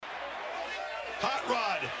Hot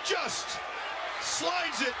Rod just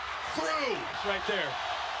slides it through. It's right there.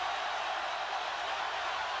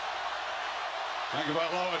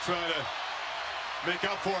 Tagovailoa trying to make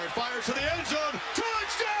up for it. Fires to the end zone.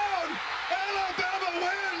 Touchdown! Alabama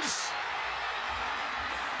wins!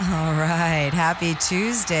 All right. Happy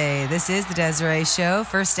Tuesday. This is the Desiree Show.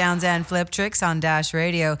 First downs and flip tricks on Dash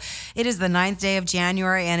Radio. It is the 9th day of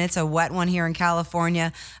January, and it's a wet one here in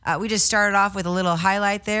California. We just started off with a little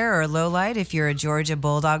highlight there, or low light if you're a Georgia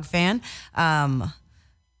Bulldog fan.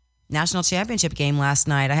 National championship game last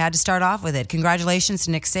night. I had to start off with it. Congratulations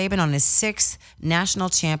to Nick Saban on his 6th national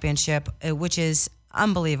championship, which is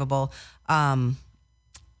unbelievable.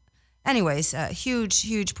 Anyways,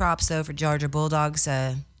 huge props, though, for Georgia Bulldogs.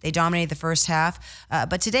 They dominated the first half.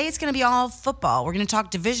 But today it's going to be all football. We're going to talk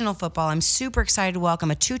divisional football. I'm super excited to welcome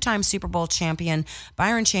a 2-time Super Bowl champion,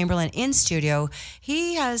 Byron Chamberlain, in studio.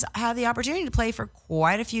 He has had the opportunity to play for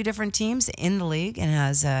quite a few different teams in the league and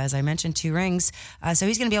has, as I mentioned, 2 rings. So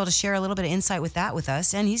he's going to be able to share a little bit of insight with that with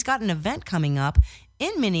us. And he's got an event coming up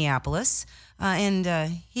in Minneapolis. And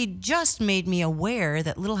he just made me aware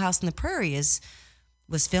that Little House on the Prairie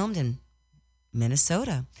was filmed in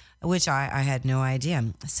Minnesota, which I had no idea.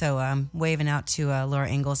 So I'm waving out to Laura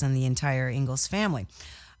Ingalls and the entire Ingalls family.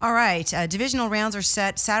 All right, divisional rounds are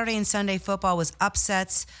set. Saturday and Sunday football was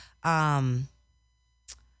upsets. Anyways,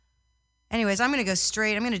 I'm going to go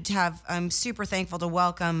straight. I'm super thankful to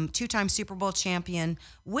welcome 2-time Super Bowl champion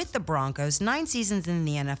with the Broncos, 9 seasons in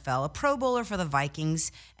the NFL, a Pro Bowler for the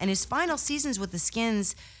Vikings, and his final seasons with the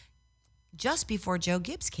Skins just before Joe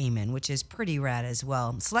Gibbs came in, which is pretty rad as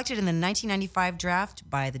well. Selected in the 1995 draft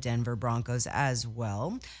by the Denver Broncos as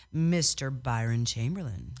well, Mr. Byron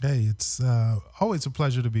Chamberlain. Hey, it's always a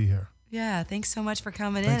pleasure to be here. Yeah, thanks so much for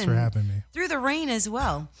coming in. Thanks for having me. Through the rain as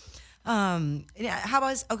well.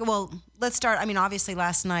 Let's start. I mean, obviously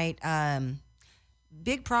last night,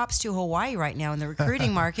 big props to Hawaii right now in the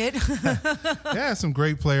recruiting market. Yeah, some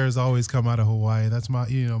great players always come out of Hawaii. That's my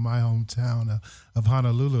hometown of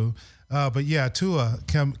Honolulu. But yeah, Tua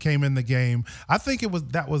came in the game. I think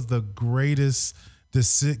that was the greatest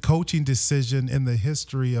coaching decision in the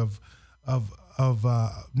history of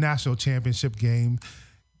national championship game.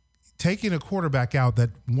 Taking a quarterback out that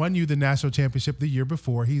won you the national championship the year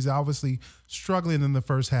before. He's obviously struggling in the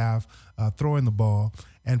first half, throwing the ball,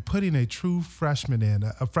 and putting a true freshman in,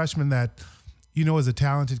 a freshman that is a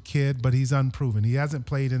talented kid, but he's unproven. He hasn't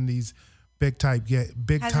played in these big time games.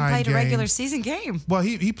 A regular season game. Well,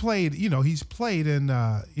 he played. He's played in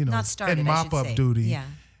Not started, in mop up duty.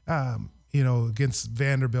 Yeah. Against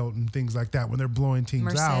Vanderbilt and things like that when they're blowing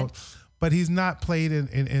teams out. But he's not played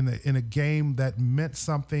in a game that meant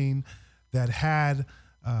something, that had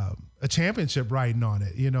a championship riding on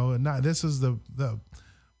it. This is the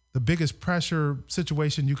biggest pressure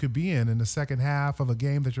situation you could be in the second half of a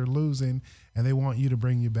game that you're losing, and they want you to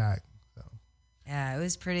bring you back. So. Yeah, it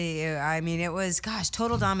was pretty. I mean, it was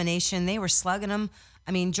total domination. They were slugging them.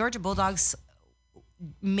 I mean, Georgia Bulldogs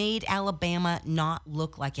made Alabama not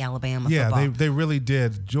look like Alabama football. Yeah, they really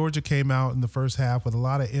did. Georgia came out in the first half with a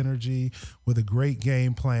lot of energy, with a great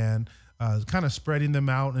game plan, kind of spreading them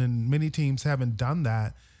out, and many teams haven't done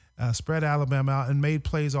that, spread Alabama out and made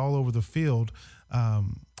plays all over the field.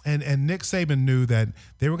 And Nick Saban knew that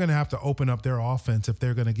they were going to have to open up their offense if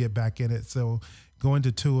they're going to get back in it. So going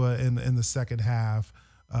to Tua in the second half,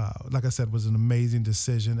 like I said, was an amazing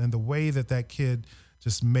decision. And the way that kid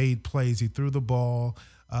just made plays. He threw the ball,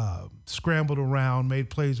 scrambled around, made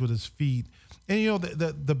plays with his feet. And,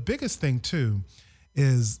 the biggest thing, too,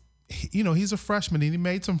 is, he's a freshman, and he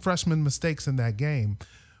made some freshman mistakes in that game.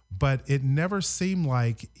 But it never seemed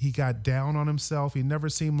like he got down on himself. He never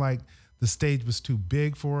seemed like the stage was too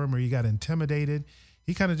big for him or he got intimidated.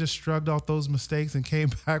 He kind of just shrugged off those mistakes and came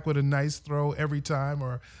back with a nice throw every time,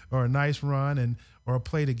 or a nice run or a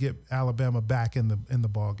play to get Alabama back in the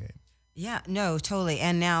ball game. Yeah, no, totally.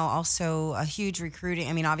 And now also a huge recruiting.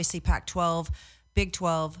 I mean, obviously Pac-12, Big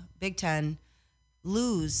 12, Big 10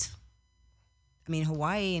 lose. I mean,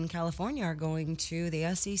 Hawaii and California are going to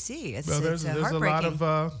the SEC. It's heartbreaking.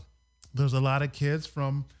 There's a lot of kids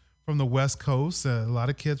from the West Coast, a lot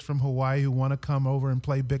of kids from Hawaii who want to come over and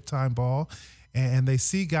play big time ball, and they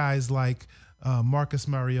see guys like Marcus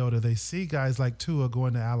Mariota. They see guys like Tua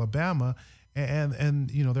going to Alabama, and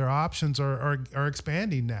their options are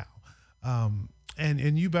expanding now.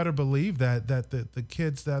 And you better believe that the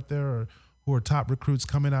kids who are top recruits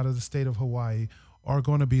coming out of the state of Hawaii are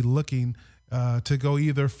going to be looking to go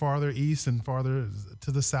either farther east and farther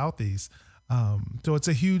to the southeast. So it's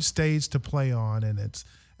a huge stage to play on, and it's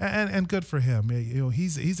good for him.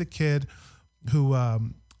 He's a kid who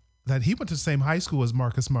that he went to the same high school as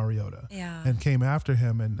Marcus Mariota, and came after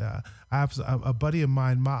him. And I have a buddy of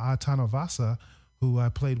mine, Ma'a Tanavasa, who I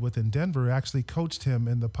played with in Denver, actually coached him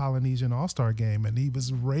in the Polynesian All-Star game, and he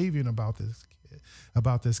was raving about this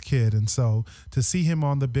kid. And so to see him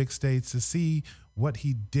on the big stage, to see what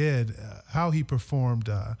he did, how he performed,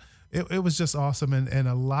 it was just awesome. And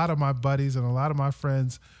a lot of my buddies and a lot of my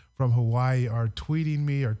friends from Hawaii are tweeting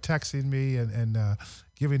me or texting me and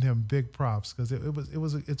giving him big props, because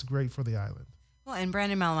it's great for the island. Well, and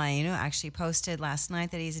Brandon Malmaino actually posted last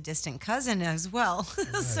night that he's a distant cousin as well.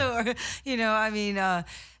 Right. So,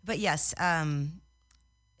 but yes,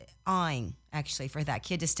 awing actually for that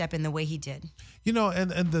kid to step in the way he did.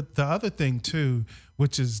 And the other thing too,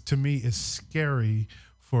 which is to me is scary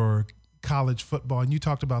for college football. And you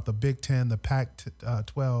talked about the Big Ten, the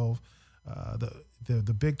Pac-12,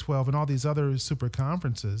 the Big 12, and all these other super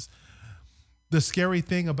conferences. The scary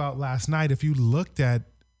thing about last night, if you looked at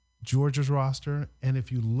Georgia's roster and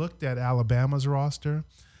if you looked at Alabama's roster,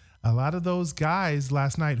 a lot of those guys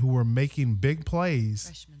last night who were making big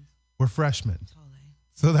plays were freshmen. Totally.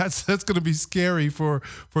 So that's going to be scary for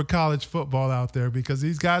college football out there, because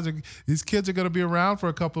these kids are going to be around for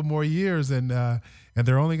a couple more years, and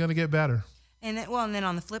they're only going to get better. And then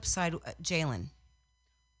on the flip side, Jalen.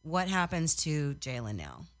 What happens to Jalen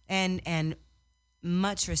now? And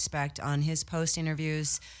much respect on his post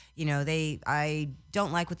interviews. I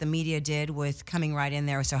don't like what the media did with coming right in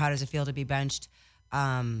there. So how does it feel to be benched?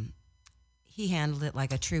 He handled it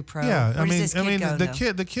like a true pro. Yeah,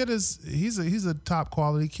 the kid he's a top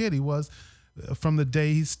quality kid. He was from the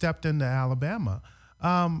day he stepped into Alabama.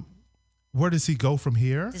 Where does he go from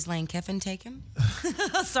here? Does Lane Kiffin take him?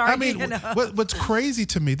 Sorry. What's crazy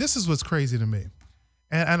to me? This is what's crazy to me,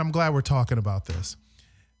 and I'm glad we're talking about this.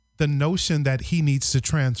 The notion that he needs to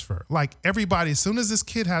transfer. Like everybody, as soon as this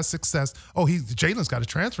kid has success, Jalen's got to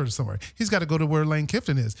transfer to somewhere. He's got to go to where Lane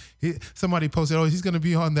Kiffin is. Somebody posted, he's going to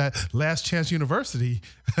be on that Last Chance University.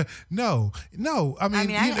 No. To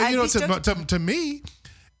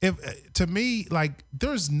me, like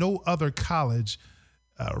there's no other college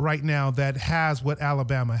right now that has what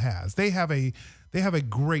Alabama has. They have a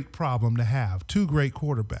great problem to have, 2 great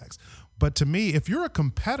quarterbacks. But to me, if you're a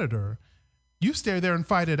competitor, you stay there and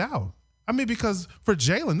fight it out. Because for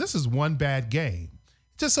Jalen, this is one bad game.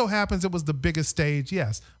 It just so happens it was the biggest stage.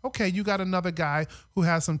 Yes. Okay, you got another guy who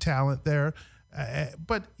has some talent there.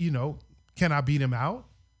 But, can I beat him out?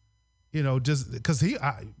 Just because you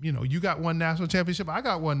got one national championship, I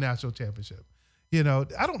got one national championship. I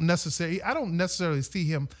don't necessarily see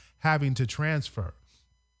him having to transfer.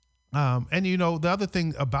 And the other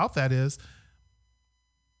thing about that is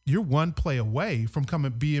you're one play away from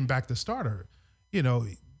being back the starter.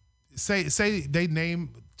 Say they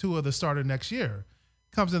name Tua the starter next year,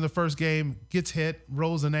 comes in the first game, gets hit,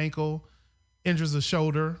 rolls an ankle, injures a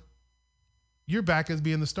shoulder. You're back as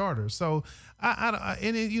being the starter. So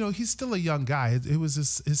he's still a young guy. It was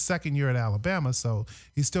his second year at Alabama, so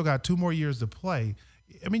he's still got 2 more years to play.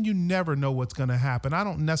 You never know what's going to happen. I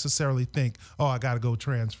don't necessarily think, I got to go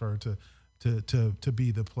transfer to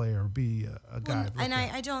be the player, be a guy.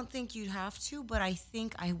 I don't think you'd have to, but I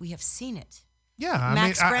think we have seen it. Yeah,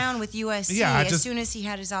 Max Brown with USC, as soon as he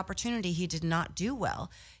had his opportunity, he did not do well.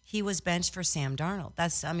 He was benched for Sam Darnold.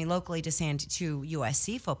 That's, locally to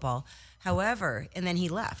USC football. However, and then he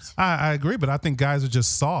left. I agree, but I think guys are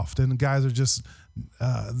just soft, and guys are just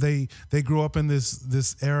they grew up in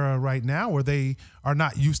this era right now where they are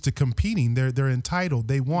not used to competing. They're entitled.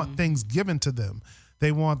 They want things given to them.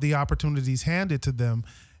 They want the opportunities handed to them,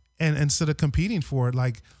 and instead of competing for it,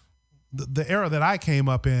 like the era that I came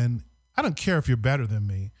up in, I don't care if you're better than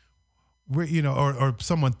me, or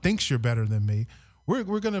someone thinks you're better than me. We're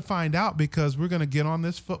going to find out, because we're going to get on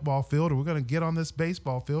this football field, or we're going to get on this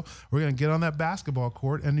baseball field, we're going to get on that basketball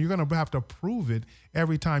court, and you're going to have to prove it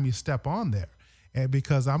every time you step on there. And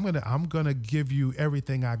because I'm going to give you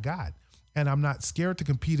everything I got. And I'm not scared to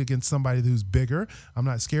compete against somebody who's bigger. I'm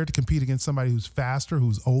not scared to compete against somebody who's faster,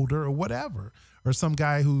 who's older, or whatever, or some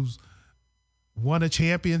guy who's won a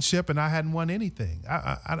championship and I hadn't won anything.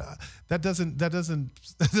 That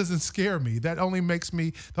doesn't scare me. That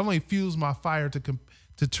only fuels my fire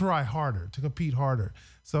to try harder, to compete harder.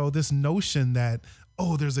 So this notion that,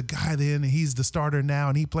 there's a guy there and he's the starter now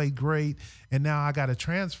and he played great and now I got to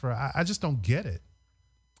transfer, I just don't get it.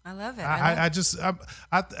 I love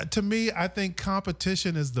it. To me, I think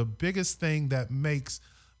competition is the biggest thing that makes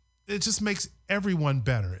everyone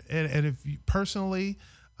better. And if you personally,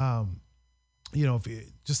 if you,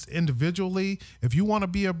 just individually, if you want to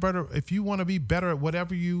be better at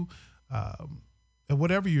whatever you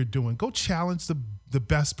whatever you're doing, go challenge the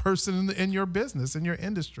best person in your business, in your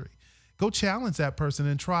industry. Go challenge that person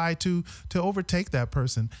and try to overtake that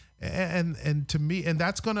person. And to me, and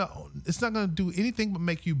it's not gonna do anything but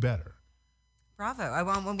make you better. Bravo. We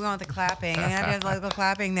want the clapping. I have the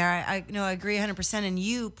clapping there. I agree 100%. And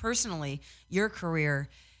you personally, your career,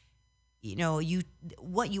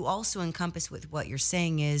 what you also encompass with what you're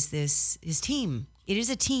saying is team. It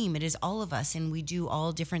is a team. It is all of us, and we do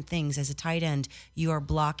all different things. As a tight end, you are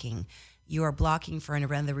blocking. You are blocking for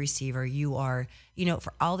another receiver. You are,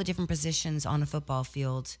 for all the different positions on a football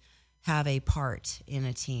field, have a part in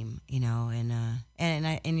a team. And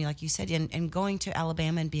like you said, and going to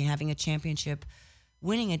Alabama and having a championship,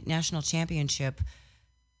 winning a national championship,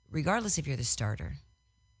 regardless if you're the starter.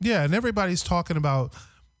 Yeah, and everybody's talking about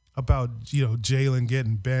Jalen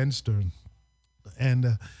getting benched,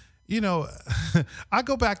 I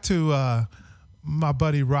go back to my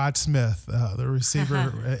buddy Rod Smith, the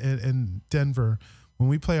receiver in Denver, when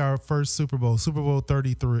we play our first Super Bowl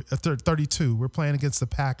 32. We're playing against the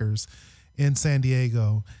Packers in San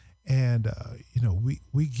Diego, and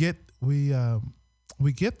we get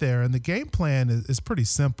there, and the game plan is pretty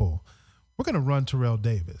simple. We're going to run Terrell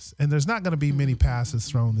Davis, and there's not going to be many passes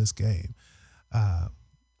thrown this game.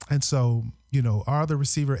 And so, our other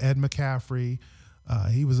receiver, Ed McCaffrey,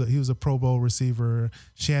 he was a Pro Bowl receiver.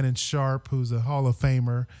 Shannon Sharp, who's a Hall of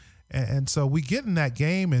Famer, and so we get in that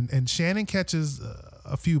game, and Shannon catches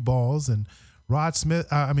a few balls, and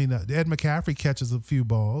Ed McCaffrey catches a few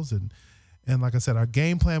balls, and like I said, our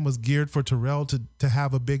game plan was geared for Terrell to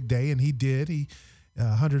have a big day, and he did. He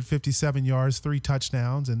 157 yards, 3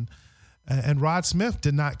 touchdowns, and Rod Smith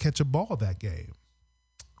did not catch a ball that game.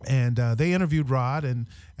 And they interviewed Rod, and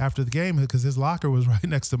after the game, because his locker was right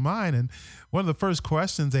next to mine, and one of the first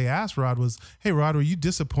questions they asked Rod was, "Hey, Rod, were you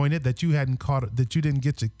disappointed that you didn't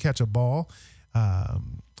get to catch a ball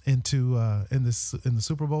in the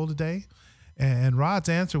Super Bowl today?" And Rod's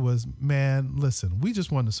answer was, "Man, listen, we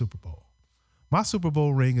just won the Super Bowl. My Super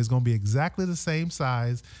Bowl ring is going to be exactly the same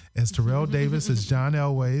size as Terrell Davis, as John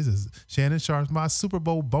Elway's, as Shannon Sharp's. My Super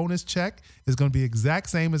Bowl bonus check is going to be exact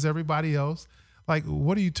same as everybody else. Like,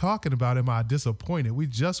 what are you talking about? Am I disappointed? We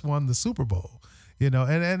just won the Super Bowl, and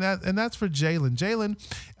that's for Jalen. Jalen,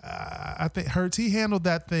 I think Hurts, he handled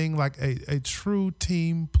that thing like a true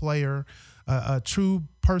team player, a true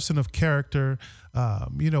person of character.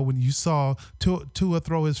 When you saw Tua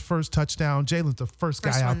throw his first touchdown, Jalen's the first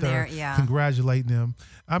guy out there congratulating him.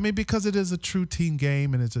 I mean, because it is a true team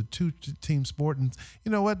game and it's a team sport. And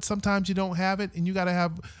you know what? Sometimes you don't have it, and you got to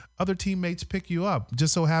have other teammates pick you up.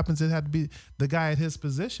 Just so happens it had to be the guy at his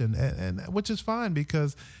position, and which is fine,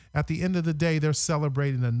 because at the end of the day, they're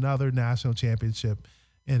celebrating another national championship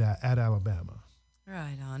at Alabama.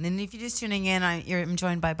 Right on. And if you're just tuning in, I'm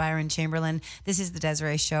joined by Byron Chamberlain. This is the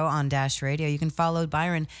Desiree Show on Dash Radio. You can follow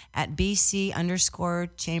Byron at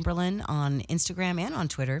BC_Chamberlain on Instagram and on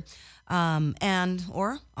Twitter,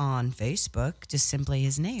 or on Facebook, just simply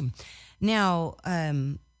his name. Now,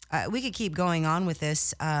 we could keep going on with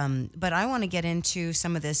this, but I want to get into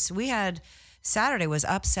some of this. Saturday was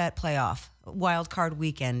upset playoff, wild card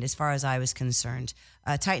weekend as far as I was concerned.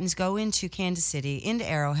 Titans go into Kansas City, into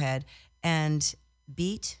Arrowhead, and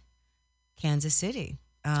beat Kansas City.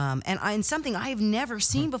 And something I've never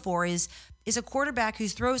seen before is a quarterback who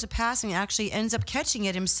throws a pass and actually ends up catching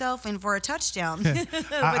it himself and for a touchdown.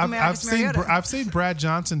 I've seen Brad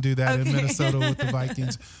Johnson do that in Minnesota with the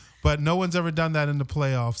Vikings, but no one's ever done that in the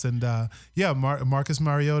playoffs. And Marcus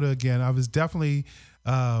Mariota again. I was definitely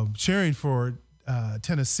cheering for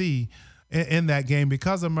Tennessee in that game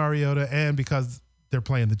because of Mariota and because they're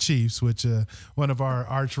playing the Chiefs, which one of our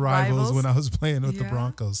arch rivals when I was playing with the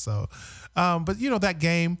Broncos. So, but that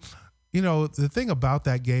game, the thing about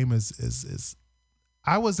that game is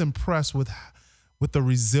I was impressed with the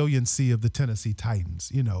resiliency of the Tennessee Titans,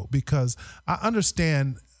 because I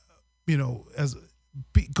understand,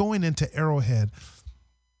 going into Arrowhead,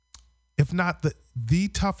 if not the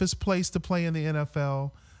toughest place to play in the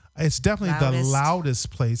NFL, it's definitely the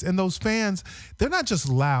loudest place. And those fans, they're not just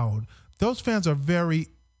loud. Those fans are very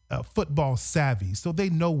football savvy, so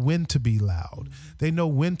they know when to be loud. They know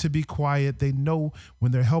when to be quiet. They know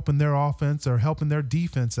when they're helping their offense or helping their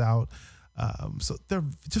defense out. So they're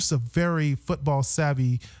just a very football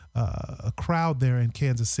savvy crowd there in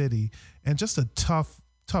Kansas City, and just a tough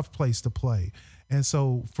place to play. And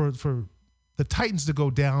so for the Titans to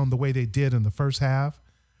go down the way they did in the first half,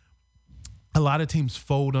 a lot of teams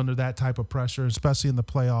fold under that type of pressure, especially in the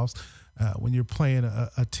playoffs. When you're playing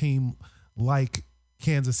a team like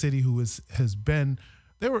Kansas City, who has been,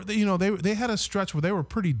 they had a stretch where they were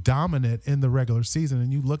pretty dominant in the regular season,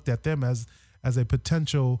 and you looked at them as as a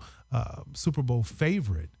potential Super Bowl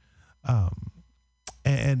favorite.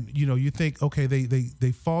 And you think, okay,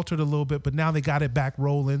 they faltered a little bit, but now they got it back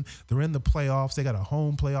rolling. They're in the playoffs. They got a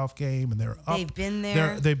home playoff game, and they're up. They've been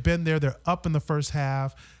there. They've been there. They're up in the first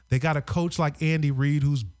half. They got a coach like Andy Reid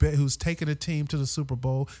who's taken a team to the Super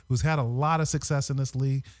Bowl, who's had a lot of success in this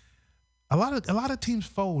league. A lot of teams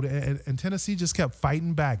fold, and Tennessee just kept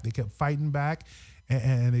fighting back. They kept fighting back,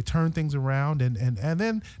 and they turned things around. And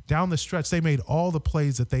then down the stretch, they made all the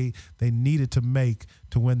plays that they needed to make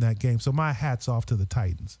to win that game. So my hat's off to the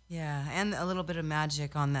Titans. Yeah, and a little bit of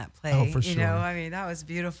magic on that play. Oh, for sure. I mean, that was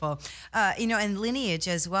beautiful. And lineage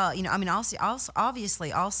as well. I mean, also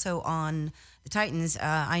obviously also on the Titans,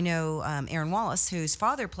 I know Aaron Wallace, whose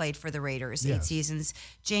father played for the Raiders 8 seasons.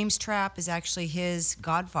 James Trapp is actually his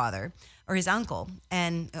godfather or his uncle,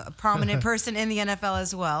 and a prominent person in the NFL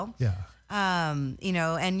as well. Yeah.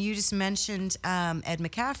 And you just mentioned Ed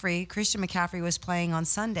McCaffrey. Christian McCaffrey was playing on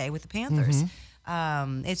Sunday with the Panthers.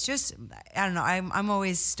 It's just, I don't know. I'm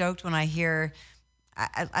always stoked when I hear.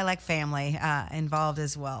 I like family involved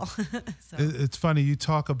as well. So. It's funny you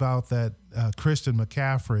talk about that Christian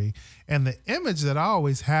McCaffrey, and the image that I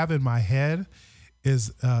always have in my head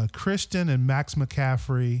is Christian and Max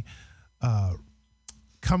McCaffrey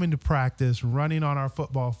coming to practice, running on our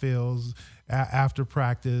football fields after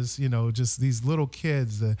practice. Just these little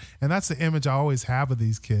kids, and that's the image I always have of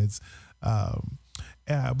these kids.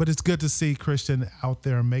 But it's good to see Christian out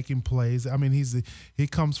there making plays. I mean, he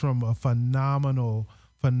comes from a phenomenal,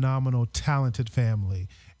 talented family.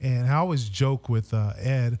 And I always joke with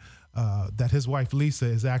Ed that his wife Lisa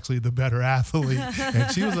is actually the better athlete,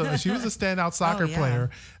 and she was a standout soccer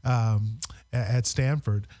player at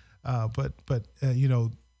Stanford. But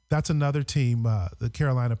that's another team, the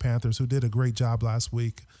Carolina Panthers, who did a great job last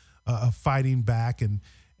week of fighting back and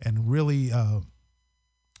really.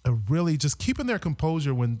 Really just keeping their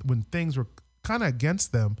composure when things were kind of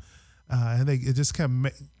against them, and it just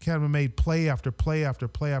kind of made play after play after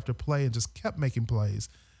play after play, and just kept making plays,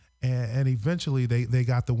 and eventually they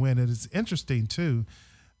got the win. And it's interesting too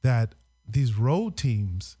that these road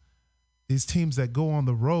teams, these teams that go on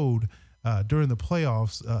the road during the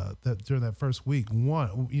playoffs, during that first week,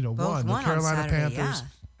 won the Carolina Panthers. Yeah.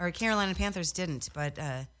 Or Carolina Panthers didn't, but.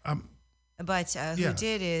 But who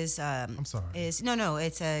did is I'm sorry. It's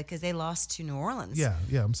because they lost to New Orleans. Yeah,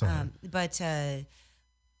 I'm sorry.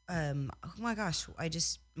 Oh my gosh,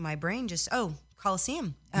 my brain just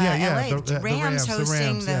Coliseum. LA. The Rams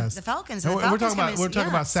hosting the Falcons. And we're talking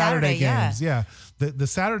about Saturday games. Yeah, the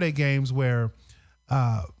Saturday games where.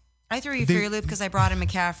 I threw you for your loop because I brought in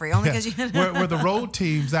McCaffrey only because where the road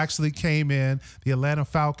teams actually came in. The Atlanta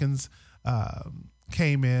Falcons.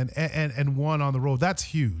 Came in and won on the road. That's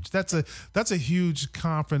huge. That's a huge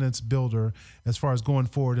confidence builder as far as going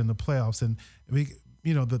forward in the playoffs. And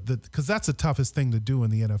because that's the toughest thing to do in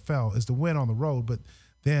the NFL is to win on the road. But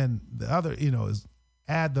then the other is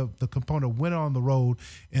add the component of win on the road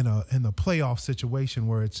in the playoff situation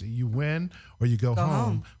where it's you win or you go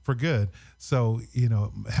home for good. So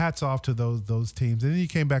hats off to those teams. And then you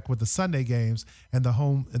came back with the Sunday games and the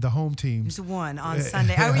home teams. Just won on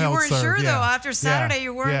Sunday. You weren't sure though. After Saturday,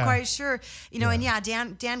 you weren't quite sure.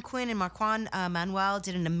 And Dan Quinn and Marquand Manuel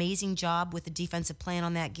did an amazing job with the defensive plan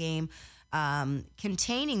on that game,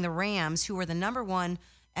 containing the Rams, who were the number one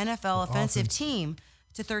NFL offensive team,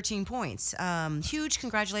 to 13 points. Huge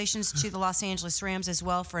congratulations to the Los Angeles Rams as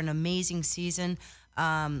well for an amazing season.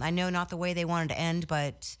 I know not the way they wanted to end,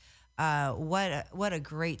 but what a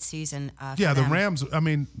great season. For them. The Rams. I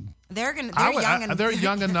mean, they're young. They're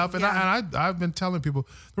young enough, and I've been telling people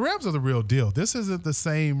the Rams are the real deal. This isn't the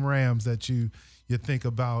same Rams that you think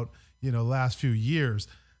about. Last few years.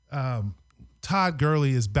 Todd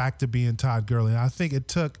Gurley is back to being Todd Gurley. And I think it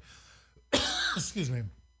took. Excuse me.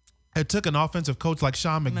 It took an offensive coach like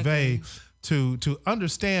Sean McVay to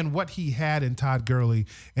understand what he had in Todd Gurley,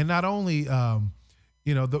 and not only,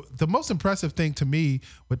 the most impressive thing to me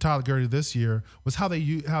with Todd Gurley this year was how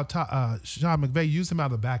Sean McVay used him out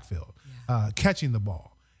of the backfield, catching the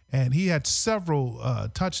ball, and he had several long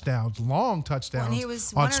touchdowns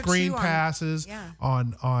on screen passes,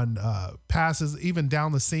 on passes even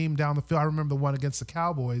down the seam, down the field. I remember the one against the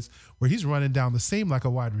Cowboys where he's running down the seam like a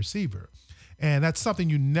wide receiver. And that's something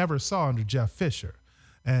you never saw under Jeff Fisher.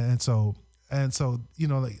 And so, like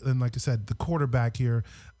I said, the quarterback here,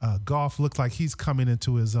 Goff looks like he's coming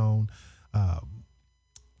into his own.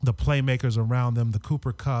 The playmakers around them, the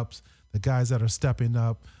Cooper Kupps, the guys that are stepping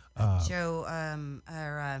up, Joe,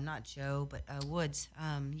 not Joe, but Woods,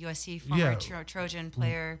 USC former Trojan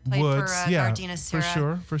player, played Woods, for Gardena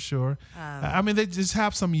Serra. For sure. I mean, they just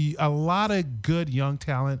have a lot of good young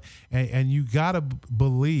talent, and you got to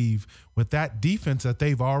believe with that defense that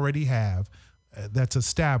they've already have that's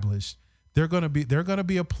established. They're going to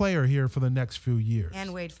be a player here for the next few years.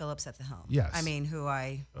 And Wade Phillips at the helm. Yes. I mean,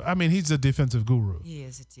 he's a defensive guru. He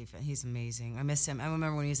is a defense. He's amazing. I miss him. I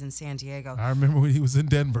remember when he was in San Diego. I remember when he was in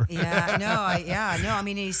Denver. Yeah, no. I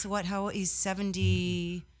mean, he's he's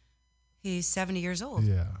 70. He's 70 years old.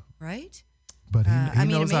 Yeah. Right? But he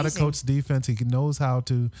knows how to coach defense. He knows how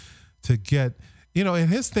to get, and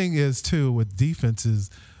his thing is too with defense is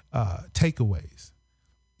takeaways.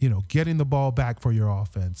 Getting the ball back for your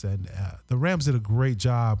offense. And the Rams did a great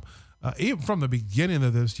job, even from the beginning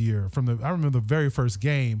of this year. I remember the very first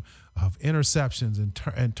game of interceptions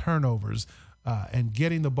and turnovers and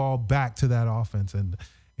getting the ball back to that offense. And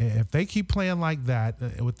if they keep playing like that,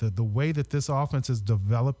 with the way that this offense is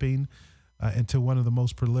developing into one of the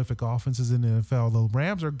most prolific offenses in the NFL, the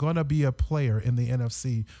Rams are going to be a player in the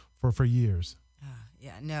NFC for years.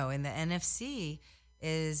 And the NFC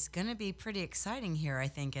is going to be pretty exciting here, I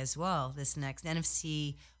think, as well. This next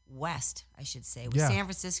NFC West, I should say, with San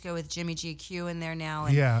Francisco with Jimmy GQ in there now,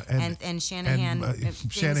 and Shanahan.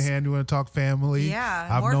 Shanahan, you want to talk family? Yeah,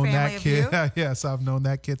 I've more known family that kid. of you. Yes, I've known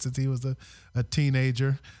that kid since he was a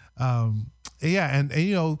teenager. And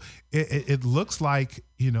it looks like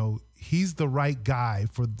he's the right guy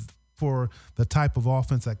for the type of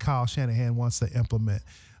offense that Kyle Shanahan wants to implement.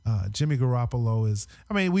 Jimmy Garoppolo is,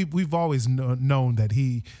 we've always known that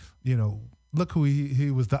he, look who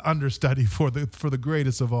he was the understudy for the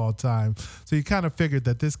greatest of all time. So you kind of figured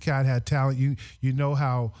that this cat had talent. You know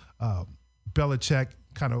how Belichick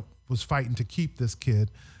kind of was fighting to keep this kid.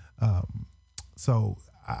 So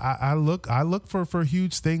I look for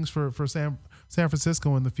huge things for San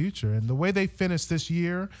Francisco in the future. And the way they finished this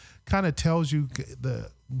year kind of tells you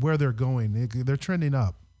where they're going. They're trending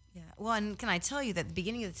up. Yeah. Well, and can I tell you that the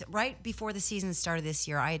beginning of right before the season started this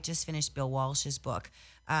year, I had just finished Bill Walsh's book,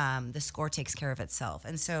 The Score Takes Care of Itself.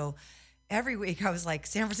 And so every week I was like,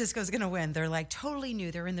 San Francisco's going to win. They're like totally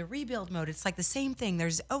new. They're in the rebuild mode. It's like the same thing.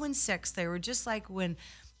 There's 0-6. They were just like when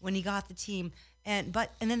he got the team. And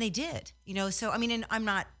then they did, so, and I'm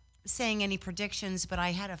not saying any predictions, but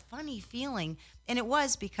I had a funny feeling, and it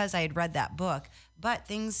was because I had read that book. But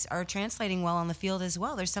things are translating well on the field as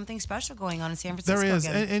well. There's something special going on in San Francisco. There is,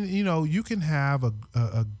 and you can have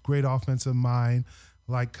a great offensive mind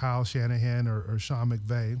like Kyle Shanahan or Sean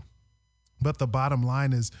McVay, but the bottom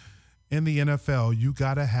line is, in the NFL, you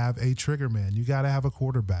got to have a trigger man. You got to have a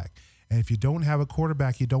quarterback, and if you don't have a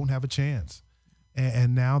quarterback, you don't have a chance.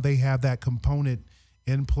 And now they have that component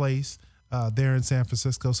in place there in San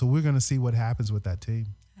Francisco. So we're going to see what happens with that team.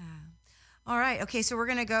 All right. Okay. So we're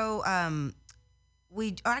going to go.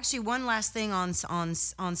 One last thing on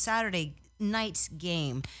Saturday night's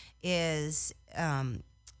game is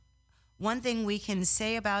one thing we can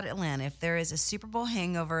say about Atlanta. If there is a Super Bowl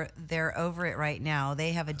hangover, they're over it right now.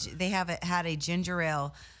 They haven't had a ginger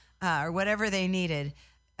ale or whatever they needed.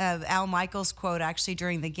 Al Michaels quote actually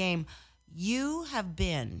during the game. You have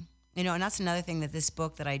been, and that's another thing that this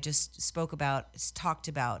book that I just spoke about, talked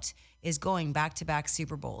about, is going back-to-back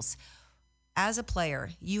Super Bowls. As a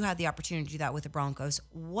player, you had the opportunity to do that with the Broncos.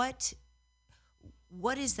 What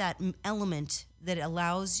is that element that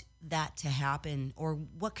allows that to happen, or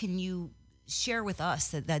what can you share with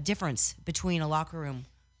us that difference between a locker room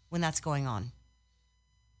when that's going on?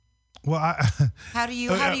 Well, how do you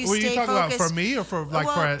were stay you talking focused? about for me or for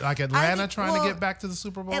Atlanta trying to get back to the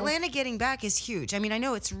Super Bowl? Atlanta getting back is huge. I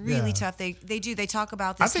know it's really tough. They talk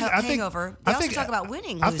about this hangover. They also talk about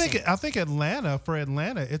winning. Losing. I think for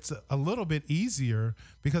Atlanta, it's a little bit easier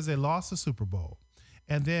because they lost the Super Bowl,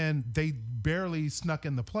 and then they barely snuck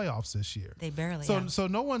in the playoffs this year. They barely. So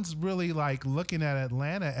no one's really like looking at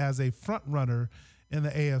Atlanta as a front runner in the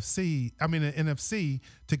NFC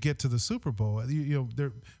to get to the Super Bowl. People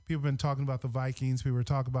have been talking about the Vikings. People were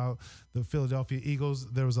talking about the Philadelphia Eagles.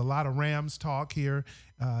 There was a lot of Rams talk here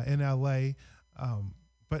in LA.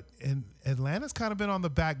 But Atlanta's kind of been on the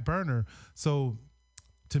back burner. So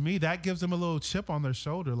to me, that gives them a little chip on their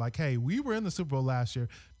shoulder. Like, hey, we were in the Super Bowl last year.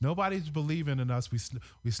 Nobody's believing in us.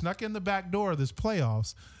 We snuck in the back door of this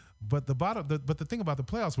playoffs. But the thing about the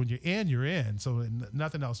playoffs, when you're in, so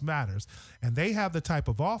nothing else matters. And they have the type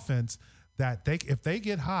of offense that if they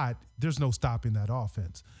get hot, there's no stopping that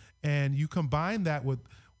offense. And you combine that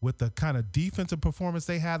with the kind of defensive performance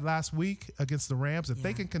they had last week against the Rams, if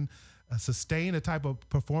they can sustain a type of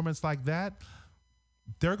performance like that,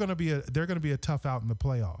 they're going to be a tough out in the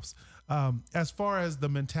playoffs. As far as the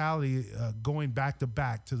mentality going back to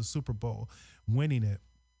back to the Super Bowl, winning it,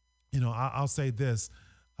 I'll say this.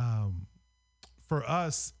 For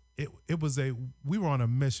us, we were on a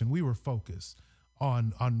mission. We were focused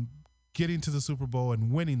on getting to the Super Bowl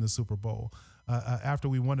and winning the Super Bowl after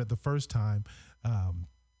we won it the first time.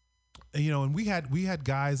 And we had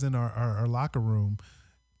guys in our locker room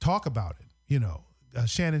talk about it.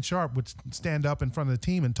 Shannon Sharp would stand up in front of the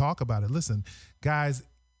team and talk about it. Listen, guys,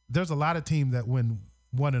 there's a lot of teams that win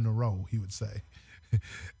one in a row, he would say.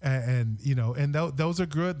 Those are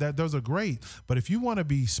good. Those are great. But if you want to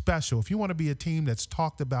be special, if you want to be a team that's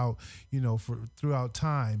talked about, for throughout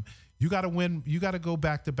time, you got to win. You got to go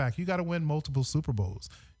back to back. You got to win multiple Super Bowls.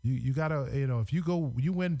 You got to, if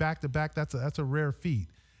you win back to back, that's a rare feat.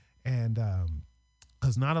 And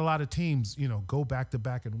because not a lot of teams, go back to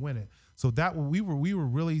back and win it. So that we were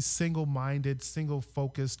really single-minded,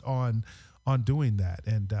 single-focused on doing that.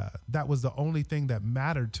 And that was the only thing that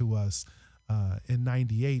mattered to us in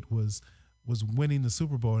 '98 was winning the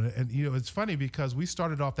Super Bowl. And it's funny because we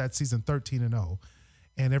started off that season 13-0,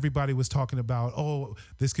 and everybody was talking about,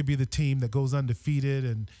 this could be the team that goes undefeated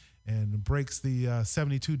and breaks the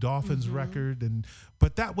 72 Dolphins record.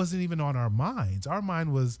 But that wasn't even on our minds. Our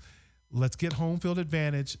mind was, let's get home field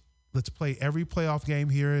advantage. Let's play every playoff game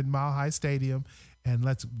here in Mile High Stadium, and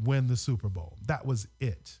let's win the Super Bowl. That was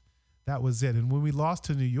it. And when we lost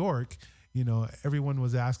to New York, everyone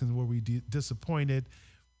was asking, were we disappointed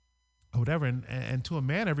or whatever? And to a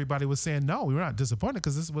man, everybody was saying, no, we were not disappointed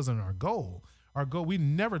because this wasn't our goal. Our goal, we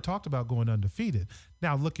never talked about going undefeated.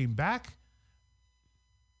 Now, looking back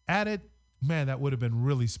at it, man, that would have been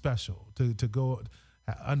really special to go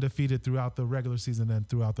undefeated throughout the regular season and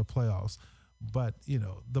throughout the playoffs. But,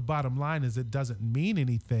 the bottom line is it doesn't mean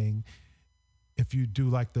anything if you do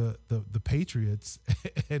like the Patriots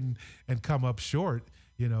and come up short,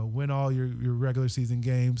 win all your regular season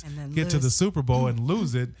games, get to the Super Bowl and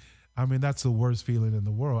lose it. I mean, that's the worst feeling in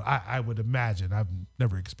the world. I would imagine. I've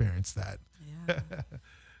never experienced that. Yeah.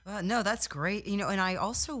 Well, no, that's great. And I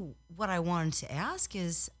also, what I wanted to ask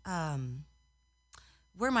is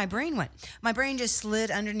where my brain went. My brain just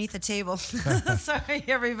slid underneath the table. Sorry,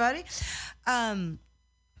 everybody.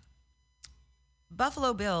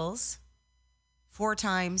 Buffalo Bills, 4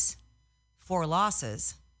 times, 4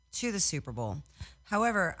 losses to the Super Bowl.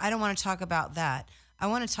 However, I don't want to talk about that. I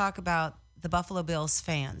want to talk about the Buffalo Bills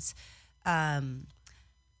fans.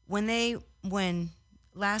 When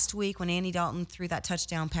last week, when Andy Dalton threw that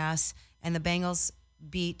touchdown pass and the Bengals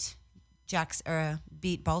beat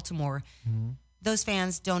Baltimore, those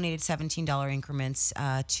fans donated $17 increments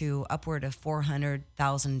to upward of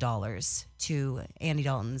 $400,000 to Andy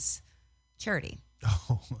Dalton's charity.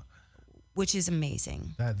 Oh, which is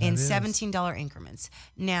amazing. That in is. $17 increments.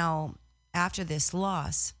 Now, after this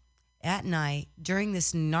loss, at night, during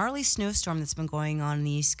this gnarly snowstorm that's been going on the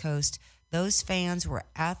East Coast, those fans were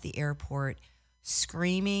at the airport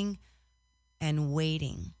screaming and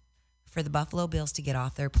waiting for the Buffalo Bills to get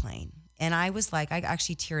off their plane. And I was like, I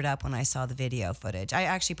actually teared up when I saw the video footage. I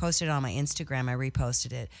actually posted it on my Instagram. I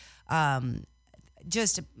reposted it.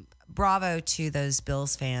 Just bravo to those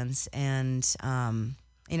Bills fans. And, and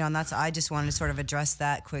I just wanted to sort of address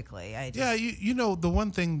that quickly. The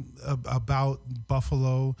one thing about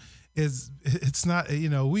Buffalo is it's not,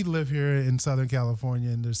 we live here in Southern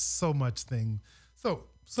California and there's so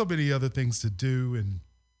many other things to do and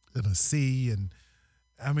to see. And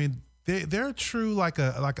I mean, they're true like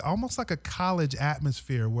almost like a college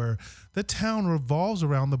atmosphere where the town revolves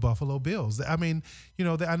around the Buffalo Bills. I mean,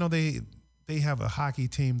 I know they have a hockey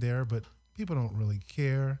team there, but people don't really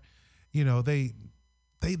care. They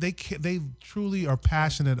truly are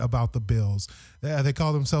passionate about the Bills. They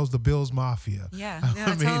call themselves the Bills Mafia. Yeah,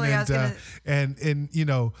 totally.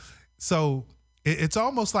 So it's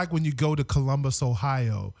almost like when you go to Columbus,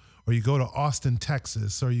 Ohio, or you go to Austin,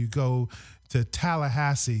 Texas, or you go to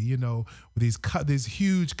Tallahassee, with these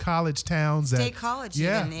huge college towns. State college,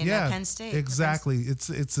 even in Penn State. Exactly. It's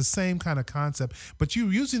the same kind of concept. But you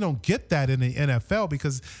usually don't get that in the NFL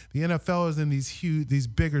because the NFL is in these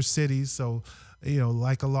bigger cities. So,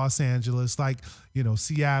 like a Los Angeles, like,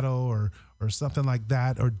 Seattle or something like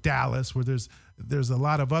that, or Dallas, where there's a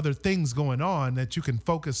lot of other things going on that you can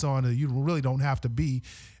focus on, and you really don't have to be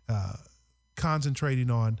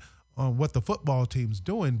concentrating on what the football team's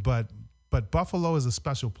doing. But Buffalo is a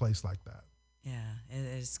special place like that. Yeah, it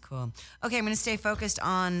is cool. Okay, I'm going to stay focused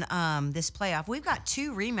on this playoff. We've got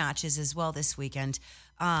 2 rematches as well this weekend.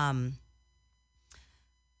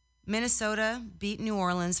 Minnesota beat New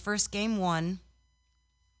Orleans. First game won.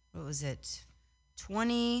 What was it?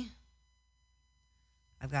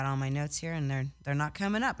 I've got all my notes here, and they're not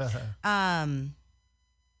coming up.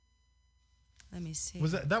 Let me see.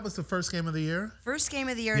 Was that was the first game of the year? First game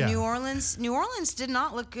of the year, Yeah. New Orleans. New Orleans did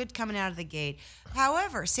not look good coming out of the gate.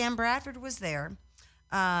 However, Sam Bradford was there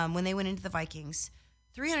when they went into the Vikings.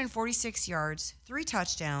 346 yards, 3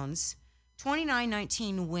 touchdowns,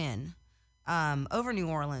 29-19 win over New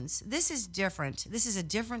Orleans. This is different. This is a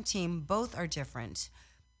different team. Both are different.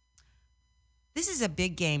 This is a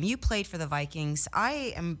big game. You played for the Vikings.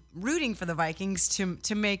 I am rooting for the Vikings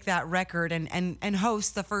to make that record and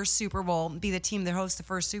host the first Super Bowl, be the team that hosts the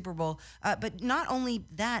first Super Bowl. But not only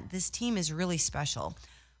that, this team is really special.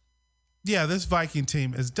 Yeah, this Viking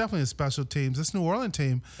team is definitely a special team. This New Orleans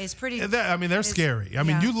team It's pretty. they're scary. I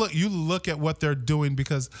mean, you look at what they're doing,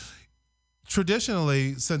 because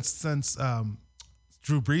traditionally, since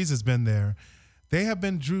Drew Brees has been there, they have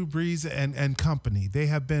been Drew Brees and company. They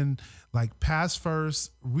have been like pass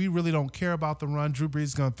first. We really don't care about the run. Drew Brees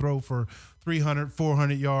is going to throw for 300,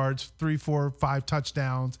 400 yards, 3, 4, 5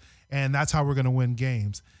 touchdowns, and that's how we're going to win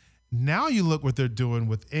games. Now you look what they're doing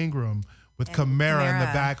with Ingram, with Kamara in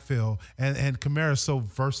the backfield, and Kamara is so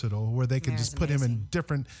versatile where they can just put him in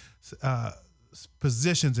different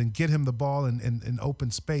positions and get him the ball in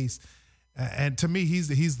open space. And to me,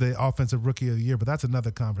 he's the offensive rookie of the year, but that's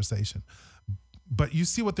another conversation. But you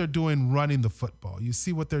see what they're doing running the football. You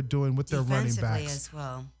see what they're doing with their running backs as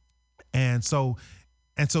well. And so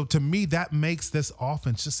to me, that makes this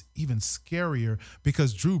offense just even scarier,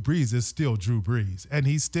 because Drew Brees is still Drew Brees, and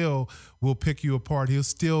he still will pick you apart. He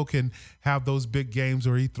still can have those big games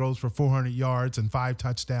where he throws for 400 yards and 5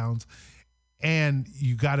 touchdowns. And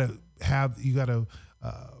you gotta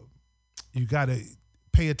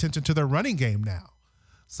pay attention to their running game now.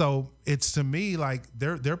 So it's, to me, like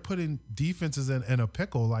they're putting defenses in a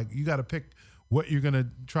pickle. Like, you got to pick what you're going to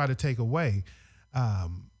try to take away.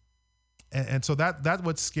 And so that's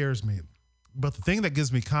what scares me. But the thing that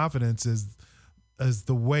gives me confidence is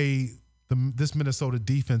the way this Minnesota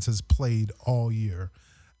defense has played all year.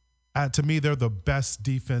 To me, they're the best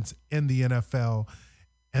defense in the NFL,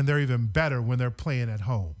 and they're even better when they're playing at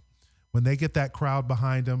home. When they get that crowd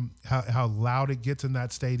behind them, how loud it gets in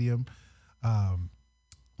that stadium.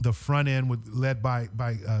 The front end led by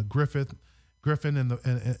Griffin in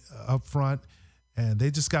up front, and they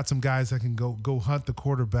just got some guys that can go hunt the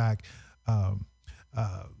quarterback. And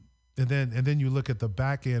then you look at the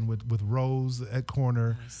back end with Rose at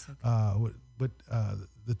corner, with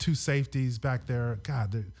the 2 safeties back there.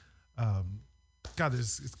 God,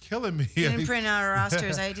 it's killing me. You didn't print out our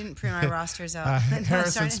rosters. I didn't print my rosters out.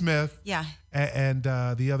 Harrison Smith, yeah, and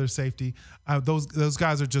the other safety. Those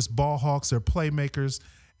guys are just ball hawks. They're playmakers,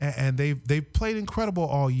 and they've played incredible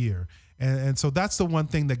all year. And so that's the one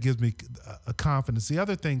thing that gives me a confidence. The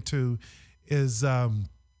other thing too is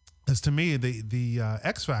to me the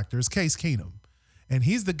X factor is Case Keenum, and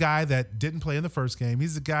he's the guy that didn't play in the first game.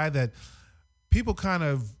 He's the guy that people kind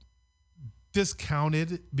of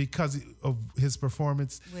discounted because of his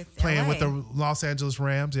performance playing with the Los Angeles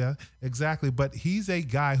Rams. Yeah, exactly. But he's a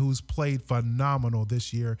guy who's played phenomenal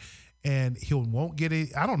this year, and I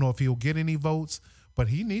don't know if he'll get any votes, but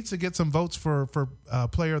he needs to get some votes for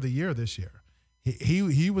Player of the Year this year.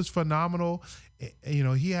 He was phenomenal. You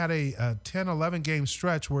know, he had a 10, 11 game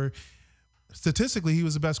stretch where statistically he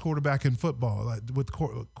was the best quarterback in football with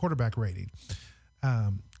quarterback rating.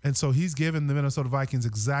 And so he's given the Minnesota Vikings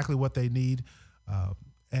exactly what they need.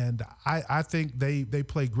 And I think they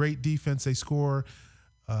play great defense. They score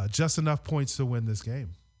just enough points to win this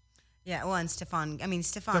game. Yeah, well, and Stephon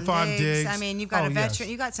Diggs. I mean, you've got a veteran. Yes.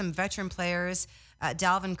 You got some veteran players.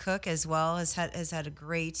 Dalvin Cook as well has had a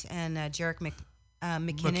great, and Jerick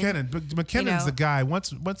McKinnon. But McKinnon's the guy.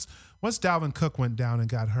 Once Dalvin Cook went down and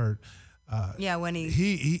got hurt. When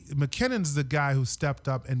McKinnon's the guy who stepped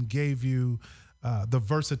up and gave you the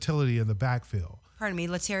versatility in the backfield. Pardon me,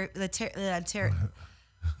 Latavius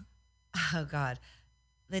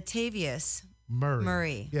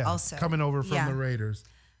Murray yeah, also coming over from the Raiders.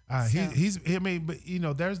 That's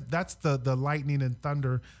the lightning and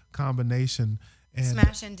thunder combination. And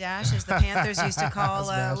smash and dash, as the Panthers used to call.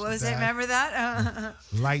 What was it? Remember that?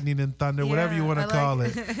 Lightning and thunder, whatever you want to call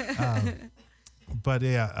it. But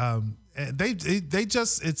yeah, they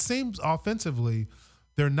just, it seems offensively,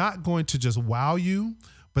 they're not going to just wow you,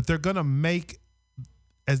 but they're going to make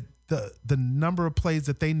as the number of plays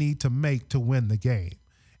that they need to make to win the game.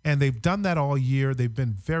 And they've done that all year. They've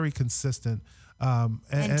been very consistent. And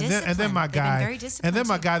then my guy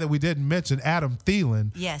that we didn't mention, Adam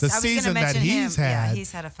Thielen. Yes, the season that he's had. Yeah,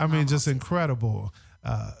 he's had a phenomenal just season. Incredible.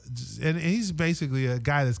 And he's basically a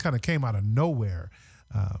guy that's kind of came out of nowhere.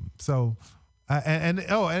 So And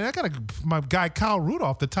I got my guy Kyle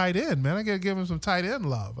Rudolph, the tight end, man. I got to give him some tight end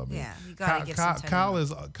love. I mean, yeah, you got to give some tight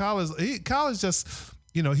end Kyle is just,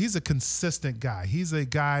 he's a consistent guy. He's a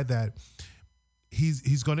guy that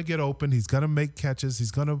he's going to get open. He's going to make catches.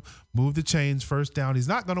 He's going to move the chains first down. He's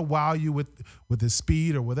not going to wow you with his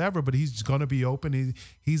speed or whatever, but he's going to be open.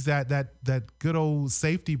 He's that good old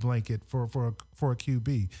safety blanket for a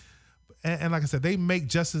QB. And like I said, they make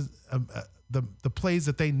just as the plays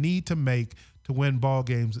that they need to make to win ball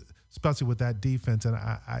games, especially with that defense. And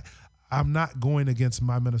I'm not going against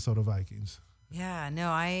my Minnesota Vikings. Yeah, no,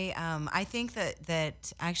 I think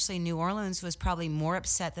that actually New Orleans was probably more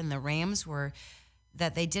upset than the Rams were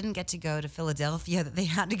that they didn't get to go to Philadelphia, that they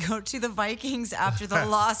had to go to the Vikings after the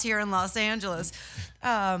loss here in Los Angeles.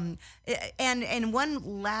 And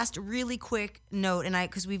one last really quick note, and I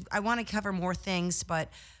want to cover more things, but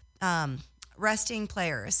resting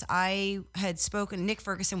players. I had spoken, Nick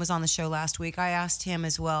Ferguson was on the show last week. I asked him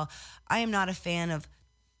as well. I am not a fan of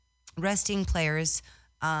resting players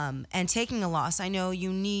and taking a loss. I know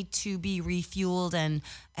you need to be refueled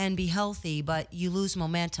and be healthy, but you lose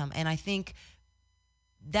momentum. And I think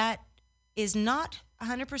that is not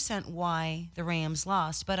 100% why the Rams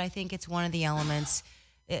lost, but I think it's one of the elements.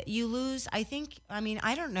 You lose, I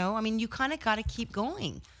don't know. You kind of got to keep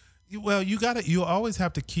going. Well, you always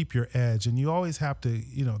have to keep your edge, and you always have to,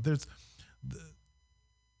 there's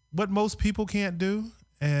what most people can't do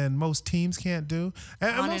and most teams can't do.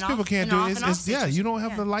 And most people can't do is you don't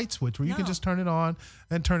have the light switch where you can just turn it on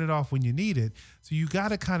and turn it off when you need it. So you got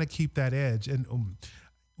to kind of keep that edge. And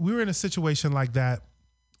we were in a situation like that,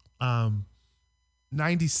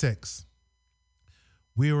 96.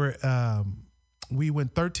 We went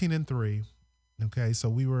 13-3. Okay. So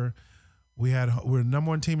we were the number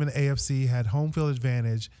one team in the AFC, had home field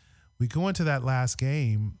advantage. We go into that last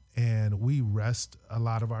game and we rest a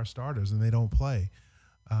lot of our starters and they don't play.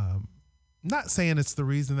 Not saying it's the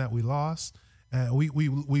reason that we lost.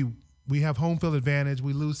 We have home field advantage.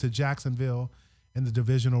 We lose to Jacksonville in the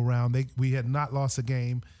divisional round. We had not lost a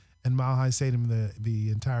game in Mile High Stadium the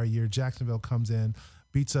entire year. Jacksonville comes in,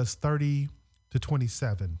 beats us 30-27.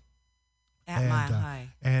 At Mile High.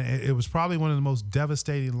 And it was probably one of the most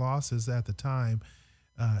devastating losses at the time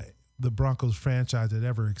the Broncos franchise had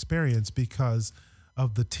ever experienced because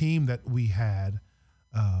of the team that we had.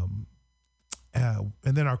 And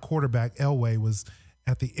then our quarterback, Elway, was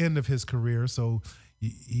at the end of his career, so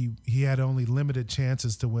he had only limited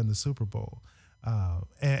chances to win the Super Bowl.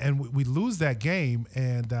 And we lose that game,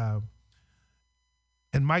 and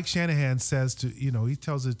Mike Shanahan says he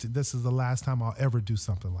tells us this is the last time I'll ever do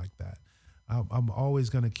something like that. I'm always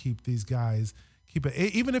going to keep these guys,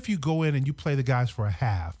 even if you go in and you play the guys for a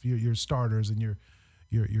half, your starters and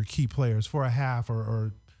your key players for a half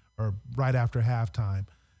or right after halftime,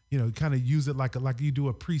 kind of use it like you do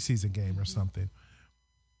a preseason game or something,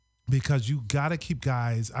 because you got to keep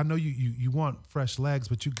guys. I know you want fresh legs,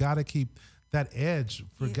 but you got to keep that edge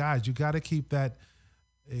for guys. You got to keep that,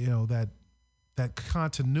 that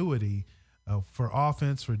continuity for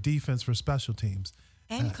offense, for defense, for special teams.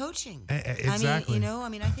 And coaching. Exactly.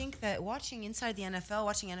 I think that watching inside the NFL,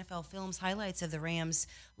 watching NFL films, highlights of the Rams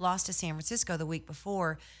lost to San Francisco the week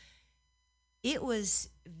before, it was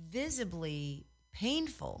visibly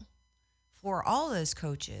painful for all those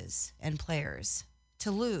coaches and players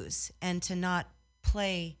to lose and to not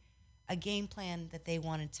play a game plan that they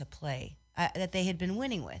wanted to play, that they had been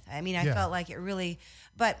winning with. I felt like it really,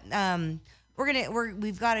 but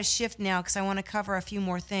we've got to shift now because I want to cover a few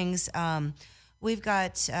more things. We've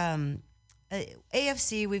got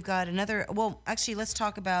AFC. We've got another. Well, actually, let's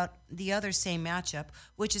talk about the other same matchup,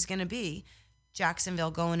 which is going to be Jacksonville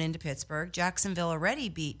going into Pittsburgh. Jacksonville already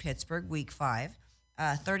beat Pittsburgh week 5,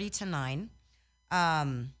 30-9.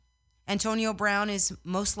 Antonio Brown is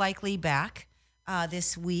most likely back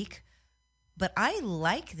this week, but I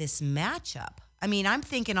like this matchup. I'm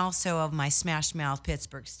thinking also of my smash mouth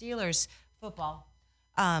Pittsburgh Steelers football.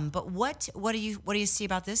 But what do you see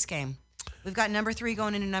about this game? We've got number 3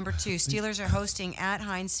 going into number 2. Steelers are hosting at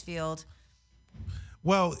Heinz Field.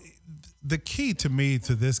 Well, the key to me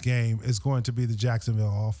to this game is going to be the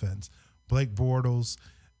Jacksonville offense. Blake Bortles,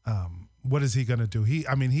 what is he going to do?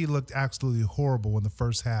 He looked absolutely horrible in the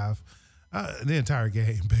first half, the entire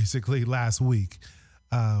game, basically, last week.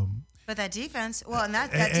 But that defense,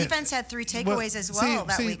 that defense had 3 takeaways as well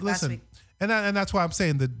last week. And that's why I'm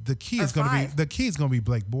saying the key is going to be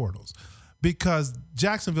Blake Bortles. Because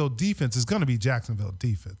Jacksonville defense is going to be Jacksonville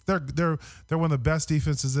defense. They're one of the best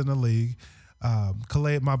defenses in the league.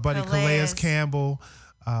 My buddy Calais Campbell,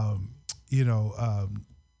 the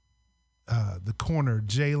corner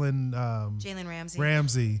Jalen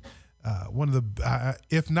Ramsey. one of the,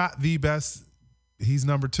 if not the best, he's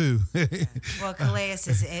number 2. Well, Calais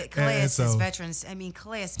is veterans. I mean,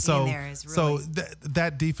 Calais being there is really. So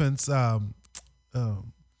that defense, that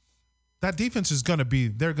defense is going to be,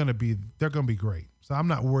 they're going to be great. So I'm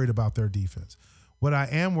not worried about their defense. What I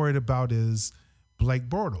am worried about is Blake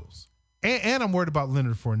Bortles. And I'm worried about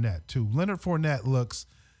Leonard Fournette too. Leonard Fournette looks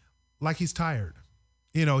like he's tired.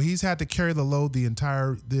 He's had to carry the load the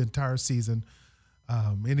entire season.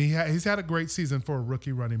 And he's had a great season for a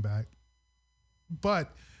rookie running back.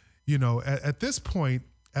 But, at this point,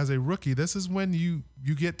 as a rookie, this is when you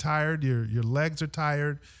get tired. Your legs are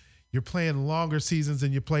tired. You're playing longer seasons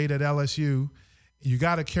than you played at LSU. You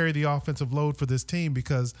got to carry the offensive load for this team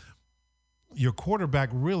because your quarterback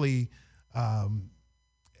really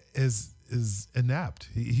is inept.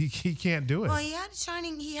 He can't do it. Well, he had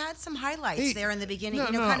some highlights there in the beginning,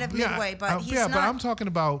 midway, but he's not. But I'm talking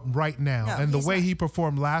about right now. No, and the way he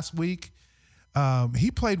performed last week,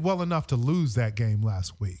 he played well enough to lose that game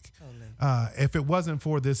last week. Totally. If it wasn't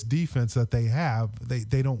for this defense that they have,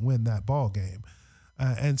 they don't win that ball game.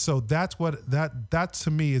 And so that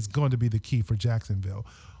to me is going to be the key for Jacksonville.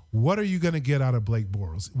 What are you going to get out of Blake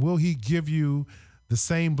Bortles? Will he give you the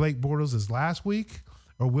same Blake Bortles as last week,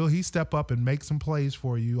 or will he step up and make some plays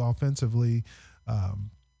for you offensively,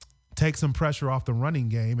 take some pressure off the running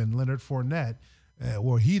game, and Leonard Fournette,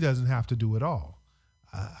 where he doesn't have to do it all?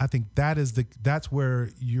 I think that's where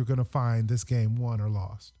you're going to find this game won or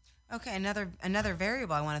lost. Okay, another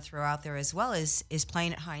variable I want to throw out there as well is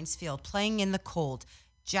playing at Heinz Field, playing in the cold.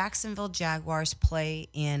 Jacksonville Jaguars play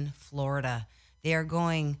in Florida. They are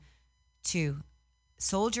going to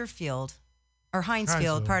Soldier Field, or Heinz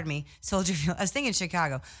Field, pardon me, Soldier Field. I was thinking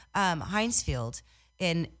Chicago. Heinz Field.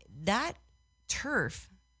 And that turf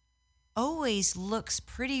always looks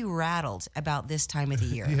pretty rattled about this time of the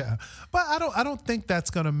year. Yeah, but I don't think that's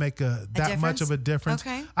going to make that much of a difference.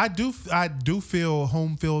 Okay. I do feel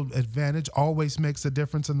home field advantage always makes a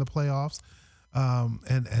difference in the playoffs,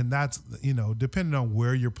 and that's depending on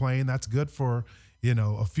where you're playing, that's good for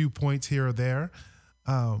a few points here or there.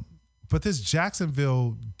 But this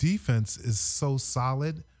Jacksonville defense is so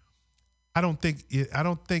solid. I don't think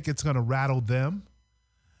it's going to rattle them.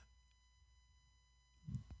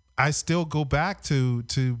 I still go back to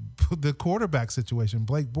the quarterback situation,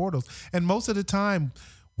 Blake Bortles. And most of the time,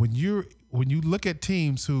 when you look at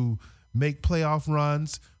teams who make playoff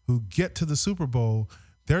runs, who get to the Super Bowl,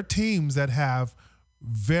 they're teams that have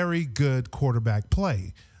very good quarterback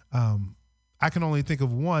play. I can only think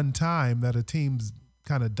of one time that a team's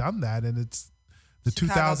kind of done that, and it's the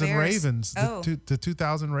Chicago 2000 Bears. Ravens. Oh. The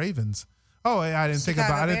 2000 Ravens. Oh, I didn't think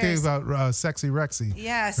about Sexy Rexy.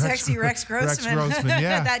 Yeah, Sexy Rex Grossman. Rex Grossman,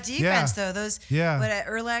 yeah. That defense, though, those. Yeah.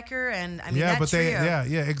 But Urlacher and yeah, that but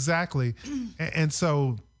trio. exactly. And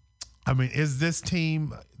so, is this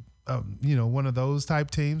team, one of those type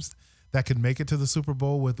teams that can make it to the Super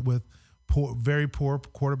Bowl with very poor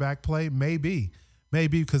quarterback play? Maybe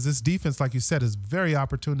because this defense, like you said, is very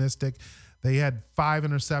opportunistic. They had 5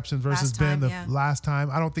 interceptions versus Ben last time.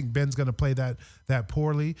 I don't think Ben's going to play that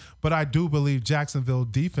poorly, but I do believe Jacksonville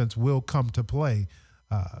defense will come to play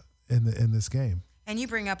in this game. And you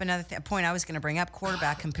bring up another point I was going to bring up,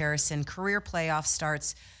 quarterback comparison. Career playoff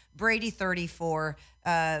starts, Brady 34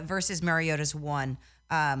 versus Mariota's 1.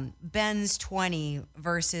 Ben's 20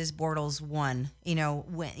 versus Bortles 1.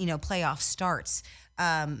 Playoff starts.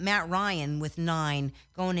 Matt Ryan with 9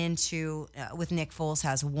 going into with Nick Foles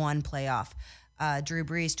has 1 playoff. Drew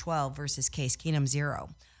Brees 12 versus Case Keenum 0.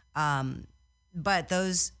 But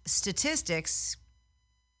those statistics,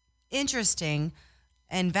 interesting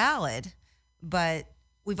and valid, but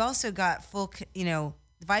we've also got the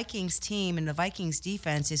Vikings team and the Vikings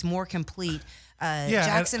defense is more complete.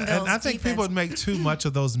 Jacksonville's and I think defense, people make too much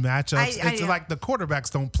of those matchups. It's like the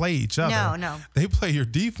quarterbacks don't play each other. No. They play your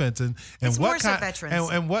defense, and it's what more kind so veterans.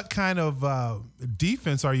 and what kind of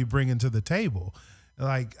defense are you bringing to the table?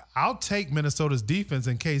 Like, I'll take Minnesota's defense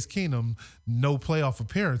in Case Keenum, no playoff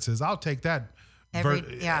appearances. I'll take that.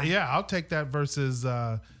 I'll take that versus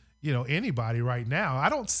anybody right now. I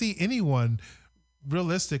don't see anyone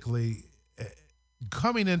realistically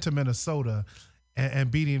coming into Minnesota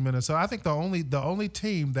and beating Minnesota. I think the only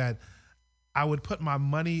team that I would put my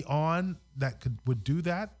money on that would do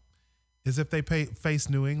that is if they face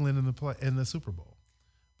New England in the Super Bowl.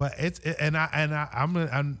 But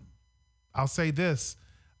I'll say this: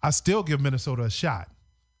 I still give Minnesota a shot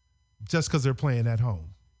just because they're playing at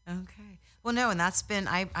home. Okay. Well, no, and that's been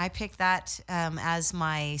I picked that as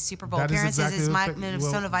my Super Bowl That is appearances exactly is my what-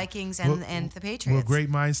 Minnesota Vikings and the Patriots. Well, great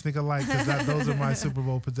minds think alike because those are my Super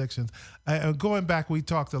Bowl predictions. Going back, we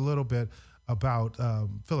talked a little bit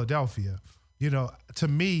Philadelphia. You know, to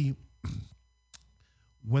me,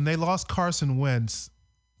 when they lost Carson Wentz,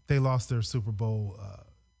 they lost their Super Bowl.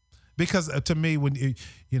 Because to me, when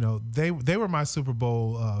they were my Super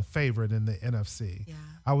Bowl favorite in the NFC. Yeah.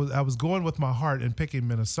 I was going with my heart and picking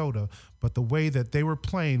Minnesota, but the way that they were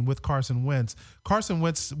playing with Carson Wentz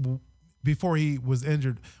before he was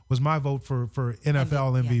injured was my vote for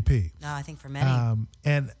NFL MVP. No, I think for many.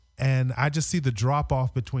 And I just see the drop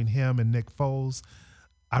off between him and Nick Foles.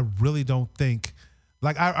 I really don't think,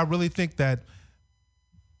 I really think that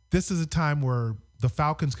this is a time where the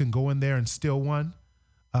Falcons can go in there and steal one.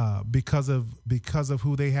 Because of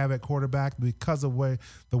who they have at quarterback, because of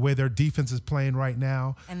the way their defense is playing right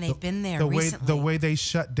now, and they've been there recently. The way they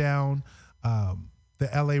shut down the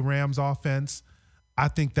LA Rams offense, I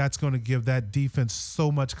think that's going to give that defense so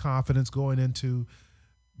much confidence going into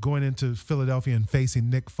Philadelphia and facing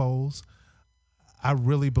Nick Foles. I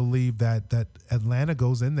really believe that Atlanta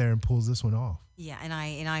goes in there and pulls this one off. Yeah, and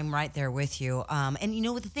I'm right there with you. And you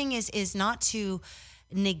know what the thing is not to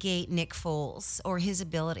negate Nick Foles or his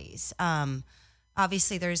abilities.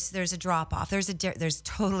 Obviously, there's a drop off. There's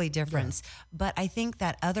totally difference. Yeah. But I think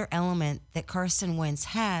that other element that Carson Wentz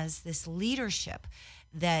has, this leadership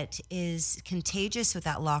that is contagious with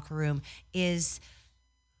that locker room, is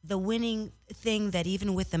the winning thing that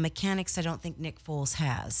even with the mechanics, I don't think Nick Foles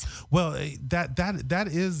has. Well, that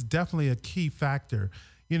is definitely a key factor.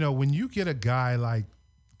 You know, when you get a guy like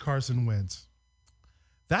Carson Wentz,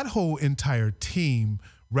 that whole entire team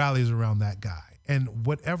rallies around that guy, and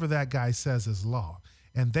whatever that guy says is law,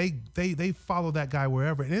 and they follow that guy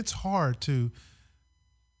wherever. And it's hard to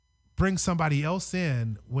bring somebody else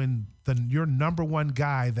in when your number one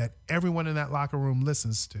guy that everyone in that locker room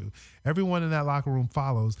listens to, everyone in that locker room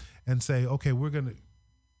follows, and say, okay,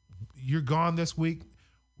 you're gone this week.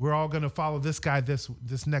 We're all gonna follow this guy this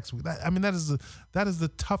next week. That is the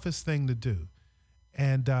toughest thing to do.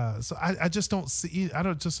 And so I just don't see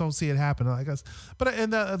it happen. I guess,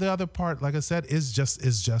 and the other part, like I said, is just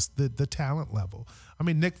the talent level. I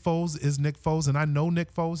mean, Nick Foles is Nick Foles, and I know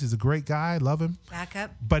Nick Foles. He's a great guy. I love him.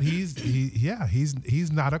 Backup. But he's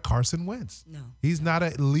not a Carson Wentz. No. He's not a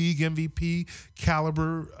league MVP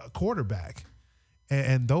caliber quarterback.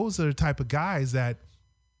 And those are the type of guys that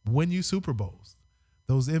win you Super Bowls.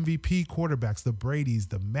 Those MVP quarterbacks, the Bradys,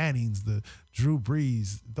 the Mannings, the Drew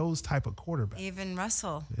Brees, those type of quarterbacks. Even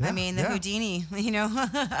Russell. Yeah, I mean, the Houdini,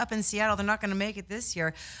 up in Seattle, they're not going to make it this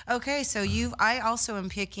year. Okay, so I also am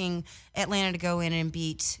picking Atlanta to go in and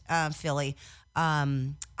beat Philly. I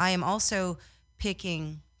am also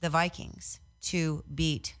picking the Vikings to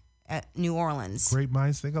beat New Orleans. Great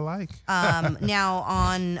minds think alike. Now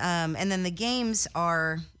and then the games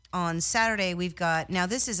are on Saturday. We've got, now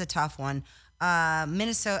this is a tough one.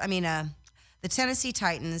 The Tennessee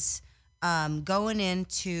Titans going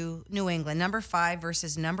into New England, number 5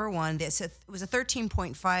 versus number 1. It was a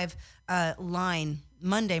 13.5 line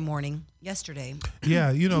Monday morning, yesterday.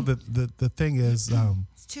 Yeah, the thing is,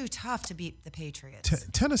 it's too tough to beat the Patriots.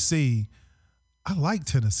 Tennessee, I like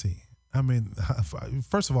Tennessee. I mean,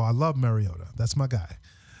 first of all, I love Mariota. That's my guy.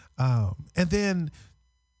 And then,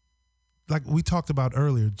 like we talked about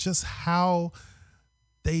earlier, just how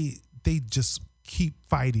they just keep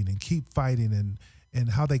fighting and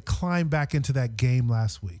how they climbed back into that game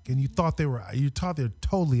last week. And you thought they were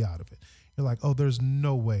totally out of it. You're like, oh, there's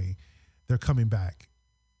no way they're coming back.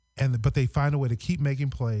 But they find a way to keep making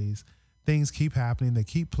plays. Things keep happening. They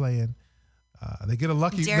keep playing. They get a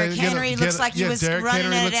lucky. Derrick Henry looks like he was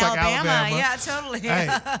running at Alabama. Yeah, totally. Hey,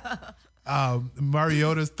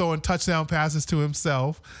 Mariota's throwing touchdown passes to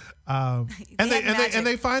himself. And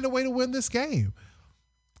they find a way to win this game.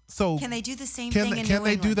 So can they do the same thing in New England? Can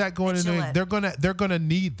they do that going into New England? They're gonna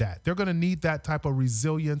need that. They're gonna need that type of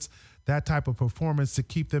resilience, that type of performance to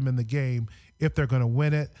keep them in the game if they're gonna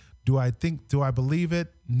win it. Do I believe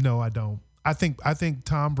it? No, I don't. I think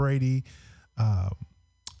Tom Brady. They're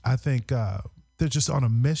just on a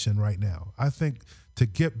mission right now. I think to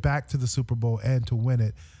get back to the Super Bowl and to win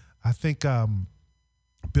it. I think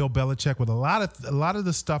Bill Belichick, with a lot of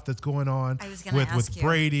the stuff that's going on with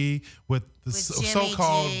Brady, with the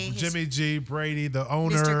so-called Jimmy G, Brady, the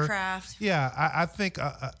owner, Mr. Kraft. Yeah, I think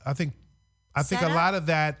a lot of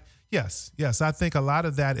that. Yes, I think a lot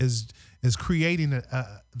of that is creating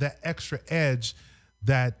that extra edge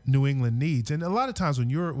that New England needs. And a lot of times when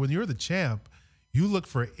you're the champ, you look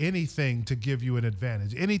for anything to give you an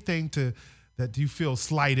advantage, anything that you feel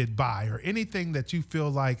slighted by, or anything that you feel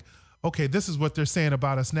like, okay, this is what they're saying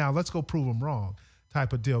about us now, let's go prove them wrong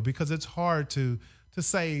type of deal, because it's hard to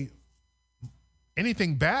say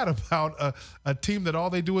anything bad about a team that all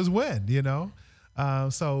they do is win,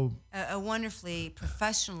 So a wonderfully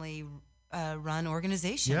professionally run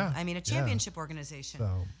organization. Yeah, I mean, a championship organization.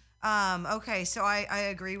 so Okay, so I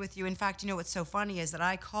agree with you. In fact, what's so funny is that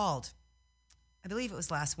I believe it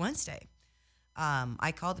was last Wednesday.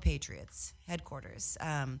 I called the Patriots headquarters,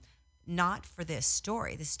 not for this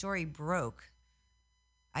story. The story broke.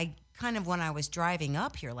 When I was driving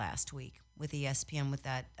up here last week with ESPN with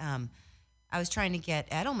that, I was trying to get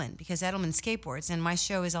Edelman because Edelman skateboards, and my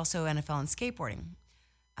show is also NFL and skateboarding,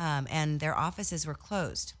 and their offices were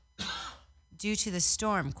closed due to the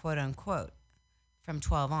storm, quote unquote, from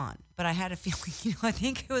 12 on. But I had a feeling, I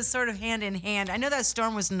think it was sort of hand in hand. I know that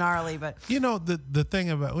storm was gnarly, but the thing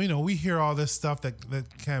about we hear all this stuff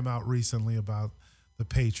that came out recently about the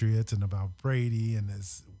Patriots and about Brady and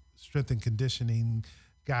his strength and conditioning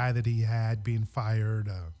guy that he had being fired,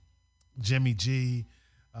 Jimmy G.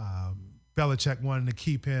 Belichick wanted to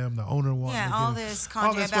keep him. The owner wanted to all this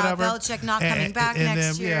conjure about Belichick not coming back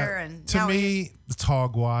next year. And to me, it's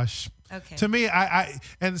hogwash. Okay. To me, I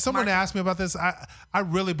someone asked me about this. I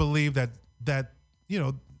really believe that there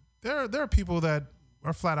are people that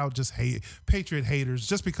are flat out just Patriot haters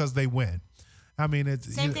just because they win. I mean,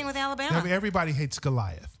 it's same thing with Alabama. I mean, everybody hates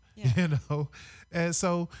Goliath, and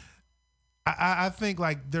so I think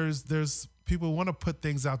like there's people who want to put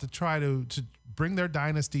things out to try to bring their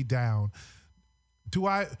dynasty down.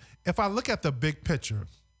 If I look at the big picture,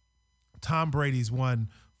 Tom Brady's won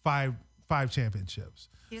five championships.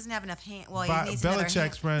 He doesn't have enough hand. Well, he needs another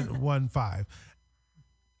Belichick's hand. won 5.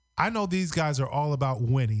 I know these guys are all about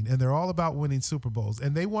winning, and they're all about winning Super Bowls,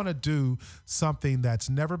 and they want to do something that's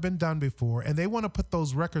never been done before, and they want to put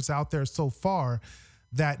those records out there so far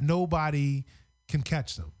that nobody can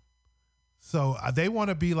catch them. So they want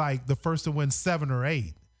to be like the first to win 7 or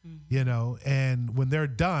 8, and when they're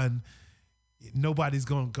done, nobody's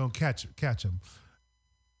going to catch them.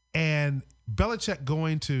 And Belichick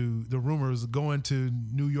going to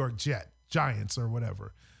New York Giants or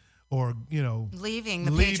whatever, or leaving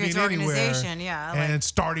the Patriots organization, and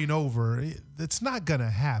starting over. It's not gonna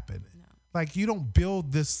happen. No. Like, you don't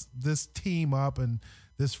build this team up and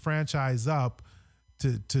this franchise up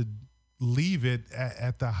to leave it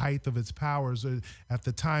at the height of its powers, or at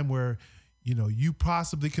the time where you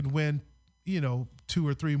possibly could win 2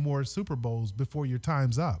 or 3 more Super Bowls before your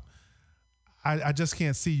time's up. I just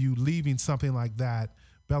can't see you leaving something like that.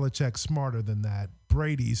 Belichick's smarter than that.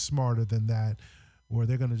 Brady's smarter than that. Or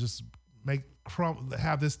they're going to just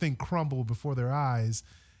have this thing crumble before their eyes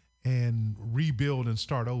and rebuild and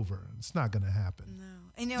start over. It's not going to happen. No.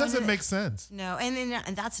 It doesn't make sense. No,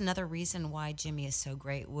 and that's another reason why Jimmy is so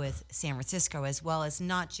great with San Francisco, as well as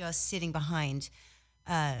not just sitting behind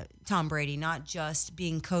Tom Brady, not just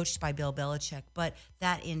being coached by Bill Belichick, but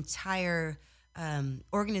that entire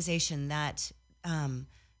organization, that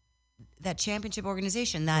championship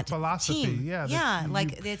organization, that the philosophy, team.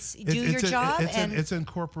 It's do your job, and it's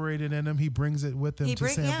incorporated in him. He brings it with him to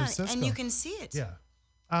San Francisco, and you can see it. Yeah,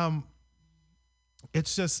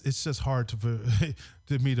 it's just hard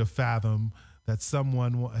to me to fathom that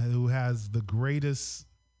someone who has the greatest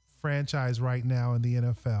franchise right now in the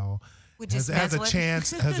NFL has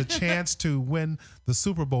a chance to win the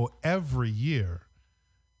Super Bowl every year.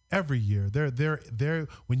 Every year, they're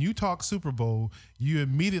when you talk Super Bowl, you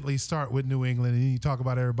immediately start with New England and you talk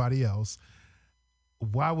about everybody else.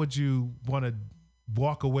 Why would you want to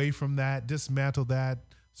walk away from that, dismantle that,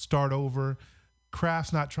 start over?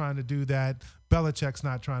 Kraft's not trying to do that. Belichick's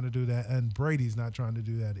not trying to do that, and Brady's not trying to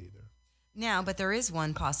do that either. Now, but there is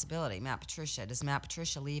one possibility. Matt Patricia. Does Matt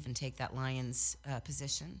Patricia leave and take that Lions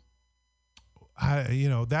position?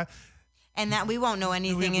 And that we won't know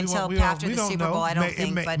anything until after the Super Bowl, I don't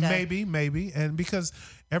think. But maybe, and because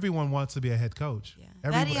everyone wants to be a head coach.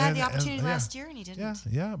 Yeah. He had the opportunity last year, and he didn't.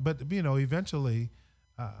 Yeah, but eventually,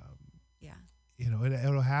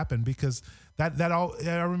 it'll happen, because that all.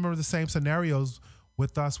 I remember the same scenarios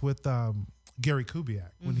with us with Gary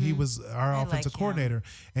Kubiak when he was our offensive coordinator,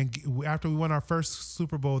 and after we won our first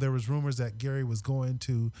Super Bowl, there was rumors that Gary was going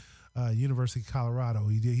to University of Colorado.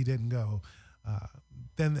 He didn't go.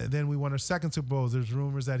 Then we won our second Super Bowl. There's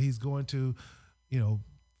rumors that he's going to, 4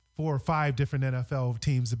 or 5 different NFL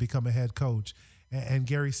teams to become a head coach, and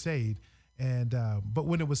Gary stayed. And but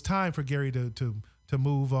when it was time for Gary to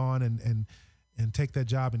move on and take that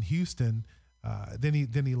job in Houston, then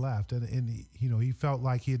he left, and he felt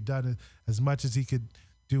like he had done as much as he could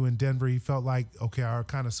do in Denver. He felt like, okay, our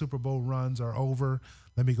kind of Super Bowl runs are over.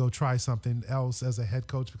 Let me go try something else as a head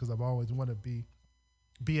coach, because I've always wanted to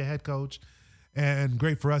be a head coach. And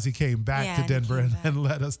great for us, he came back to Denver and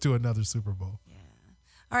led us to another Super Bowl.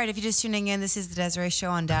 All right, if you're just tuning in, this is the Desiree Show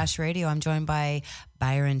on Dash Radio. I'm joined by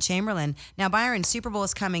Byron Chamberlain. Now, Byron, Super Bowl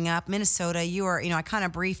is coming up. Minnesota, I kind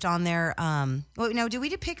of briefed on there. Did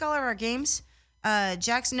we pick all of our games?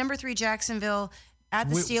 Number 3, Jacksonville at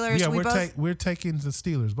the Steelers. Yeah, we're taking the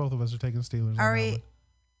Steelers. Both of us are taking Steelers.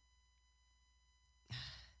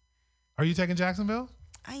 Are you taking Jacksonville?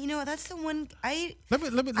 That's the one. Blake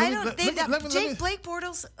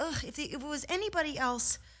Bortles. If it was anybody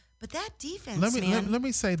else. But that defense, man. Let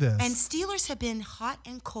me say this. And Steelers have been hot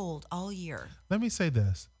and cold all year. Let me say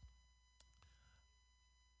this.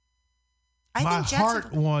 I My think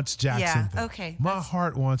heart wants Jacksonville. Yeah, okay. My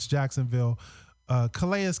heart wants Jacksonville.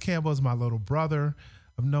 Calais Campbell is my little brother.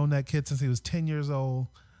 I've known that kid since he was 10 years old.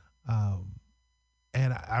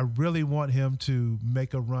 And I really want him to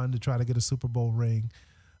make a run to try to get a Super Bowl ring.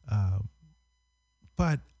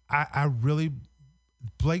 But I really...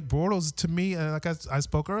 Blake Bortles, to me, like I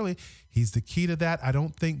spoke earlier, he's the key to that. I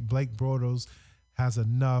don't think Blake Bortles has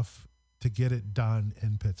enough to get it done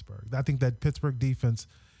in Pittsburgh. I think that Pittsburgh defense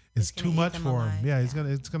is too much for him. Yeah, it's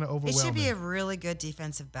gonna overwhelm. It should be a really good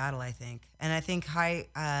defensive battle, I think, and I think high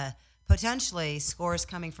potentially scores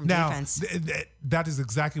coming from defense. That is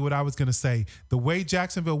exactly what I was gonna say. The way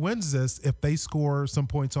Jacksonville wins this, if they score some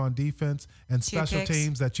points on defense and special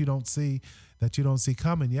teams that you don't see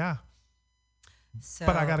coming, yeah. So,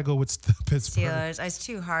 but I got to go with Pittsburgh. Steelers. It's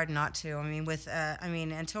too hard not to. I mean, with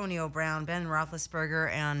Antonio Brown, Ben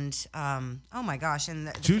Roethlisberger, and oh my gosh, and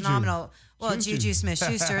the phenomenal. Well, Juju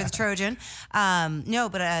Smith-Schuster, the Trojan.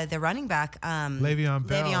 The running back,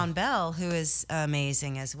 Le'Veon Bell, who is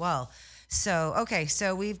amazing as well.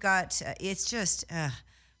 So we've got it's just.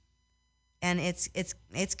 And it's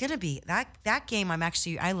gonna be that game. I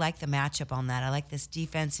like the matchup on that. I like this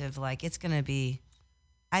defensive. I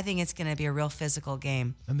think it's going to be a real physical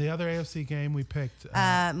game. And the other AFC game we picked.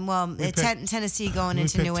 Tennessee going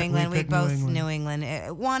into New England. We both New England.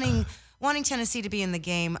 Wanting Tennessee to be in the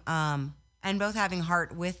game, and both having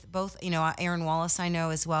heart with both. Aaron Wallace I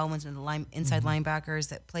know as well, one of the inside linebackers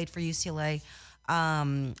that played for UCLA.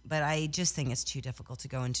 But I just think it's too difficult to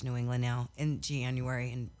go into New England now in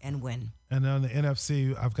January and win. And on the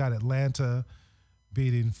NFC, I've got Atlanta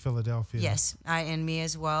beating Philadelphia. Yes, and me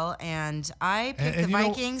as well. And I picked the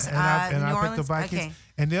Vikings. I New picked the Vikings. Okay.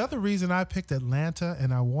 And the other reason I picked Atlanta,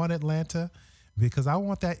 and I want Atlanta, because I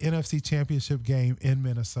want that NFC Championship game in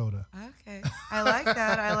Minnesota. Okay, I like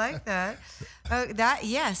that.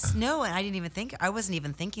 Yes. No, and I wasn't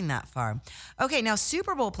even thinking that far. Okay, now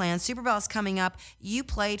Super Bowl plans. Super Bowl is coming up. You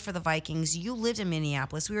played for the Vikings. You lived in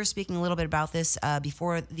Minneapolis. We were speaking a little bit about this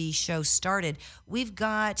before the show started. We've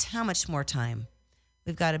got how much more time?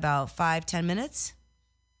 We've got about 5-10 minutes.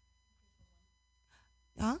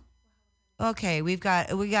 Huh? Okay, we got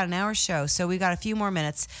an hour show, so we've got a few more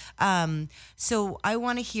minutes. So I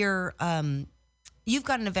want to hear. You've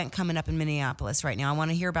got an event coming up in Minneapolis right now. I want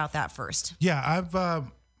to hear about that first. Yeah, I'm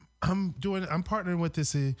partnering with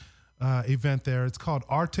this event there. It's called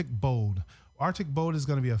Arctic Bold. Arctic Bold is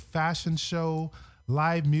going to be a fashion show,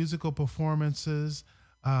 live musical performances.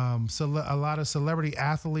 So a lot of celebrity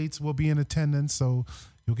athletes will be in attendance, so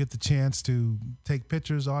you'll get the chance to take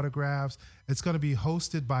pictures, autographs. It's going to be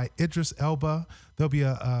hosted by Idris Elba. There'll be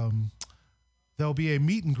a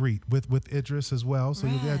meet and greet with Idris as well, so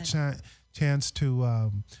you'll get a chance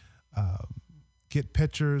to get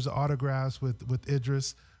pictures, autographs with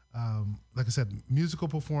Idris. Like I said, musical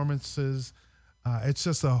performances. It's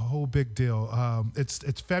just a whole big deal. It's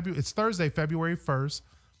Thursday, February 1st.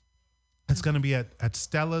 It's going to be at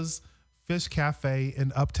Stella's Fish Cafe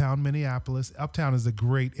in Uptown, Minneapolis. Uptown is a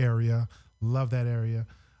great area. Love that area.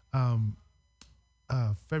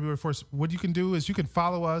 February 1st. What you can do is you can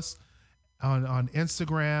follow us on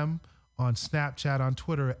Instagram, on Snapchat, on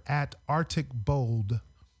Twitter at Arctic Bold.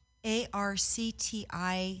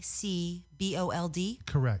 ARCTICBOLD?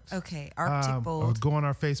 Correct. Okay, Arctic Bold. Or go on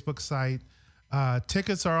our Facebook site.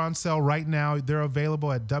 Tickets are on sale right now. They're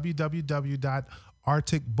available at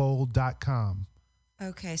www.arcticbowl.com.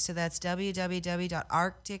 Okay, so that's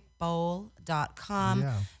www.arcticbowl.com.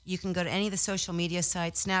 Yeah. You can go to any of the social media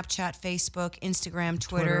sites, Snapchat, Facebook, Instagram,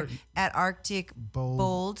 Twitter at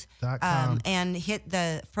arcticbold.com. And hit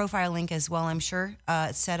the profile link as well, I'm sure,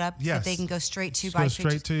 set up that they can go straight to buy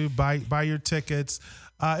your tickets.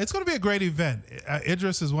 It's going to be a great event.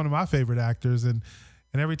 Idris is one of my favorite actors, and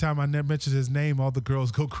every time I mention his name, all the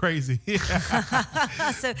girls go crazy.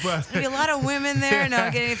 So there's going to be a lot of women there.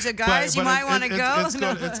 No, if the guys, you might want to go.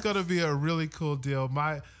 It's going to be a really cool deal.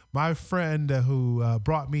 My friend who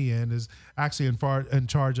brought me in is actually in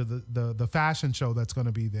charge of the fashion show that's going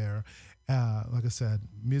to be there. Like I said,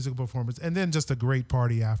 musical performance, and then just a great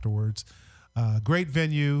party afterwards. Great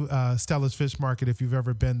venue, Stella's Fish Market, if you've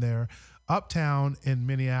ever been there. Uptown in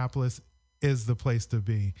Minneapolis is the place to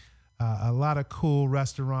be. A lot of cool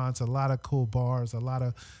restaurants, a lot of cool bars, a lot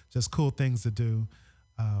of just cool things to do.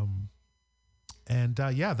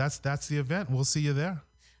 That's the event. We'll see you there.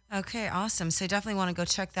 Okay, awesome. So definitely want to go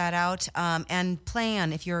check that out and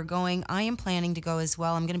plan if you're going. I am planning to go as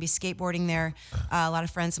well. I'm going to be skateboarding there. A lot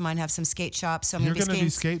of friends of mine have some skate shops, so I'm going to be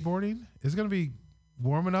skateboarding. Is it going to be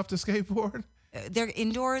warm enough to skateboard? They're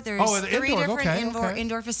indoor. There's three indoors. different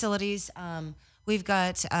indoor facilities. We've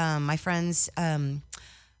got my friends.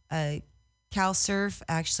 Cal Surf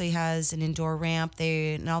actually has an indoor ramp.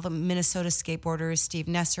 And all the Minnesota skateboarders, Steve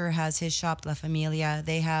Nesser has his shop, La Familia.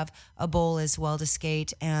 They have a bowl as well to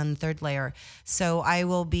skate and Third Layer. So I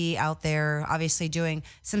will be out there, obviously doing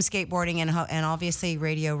some skateboarding and obviously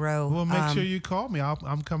Radio Row. Well, make sure you call me.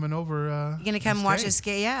 I'm coming over. You gonna come watch us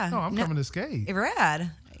skate? Yeah. No, I'm coming to skate.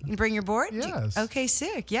 Rad. You can bring your board? Yes. Okay,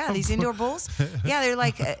 sick. Yeah, these indoor bowls. Yeah, they're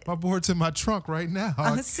like... my board's in my trunk right now.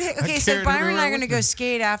 Sick. Okay, so Byron and I are going to go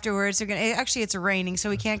skate afterwards. Actually, it's raining, so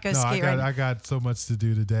we can't go skate right now. I got so much to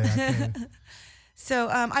do today. I can't. So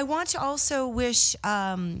I want to also wish...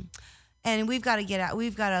 and we've got to get out.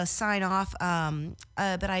 We've got to sign off.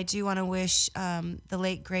 But I do want to wish the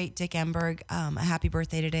late, great Dick Enberg a happy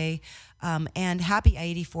birthday today. And happy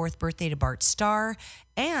 84th birthday to Bart Starr.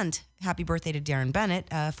 And happy birthday to Darren Bennett,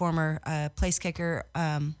 former place kicker.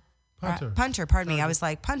 Punter, pardon me. I was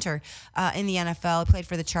like punter in the NFL. Played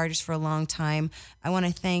for the Chargers for a long time. I want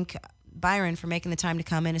to thank Byron for making the time to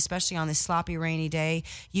come in, especially on this sloppy, rainy day.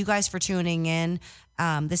 You guys for tuning in.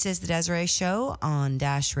 This is the Desiree Show on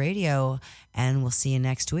Dash Radio, and we'll see you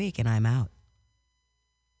next week, and I'm out.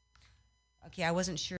 Okay, I wasn't sure.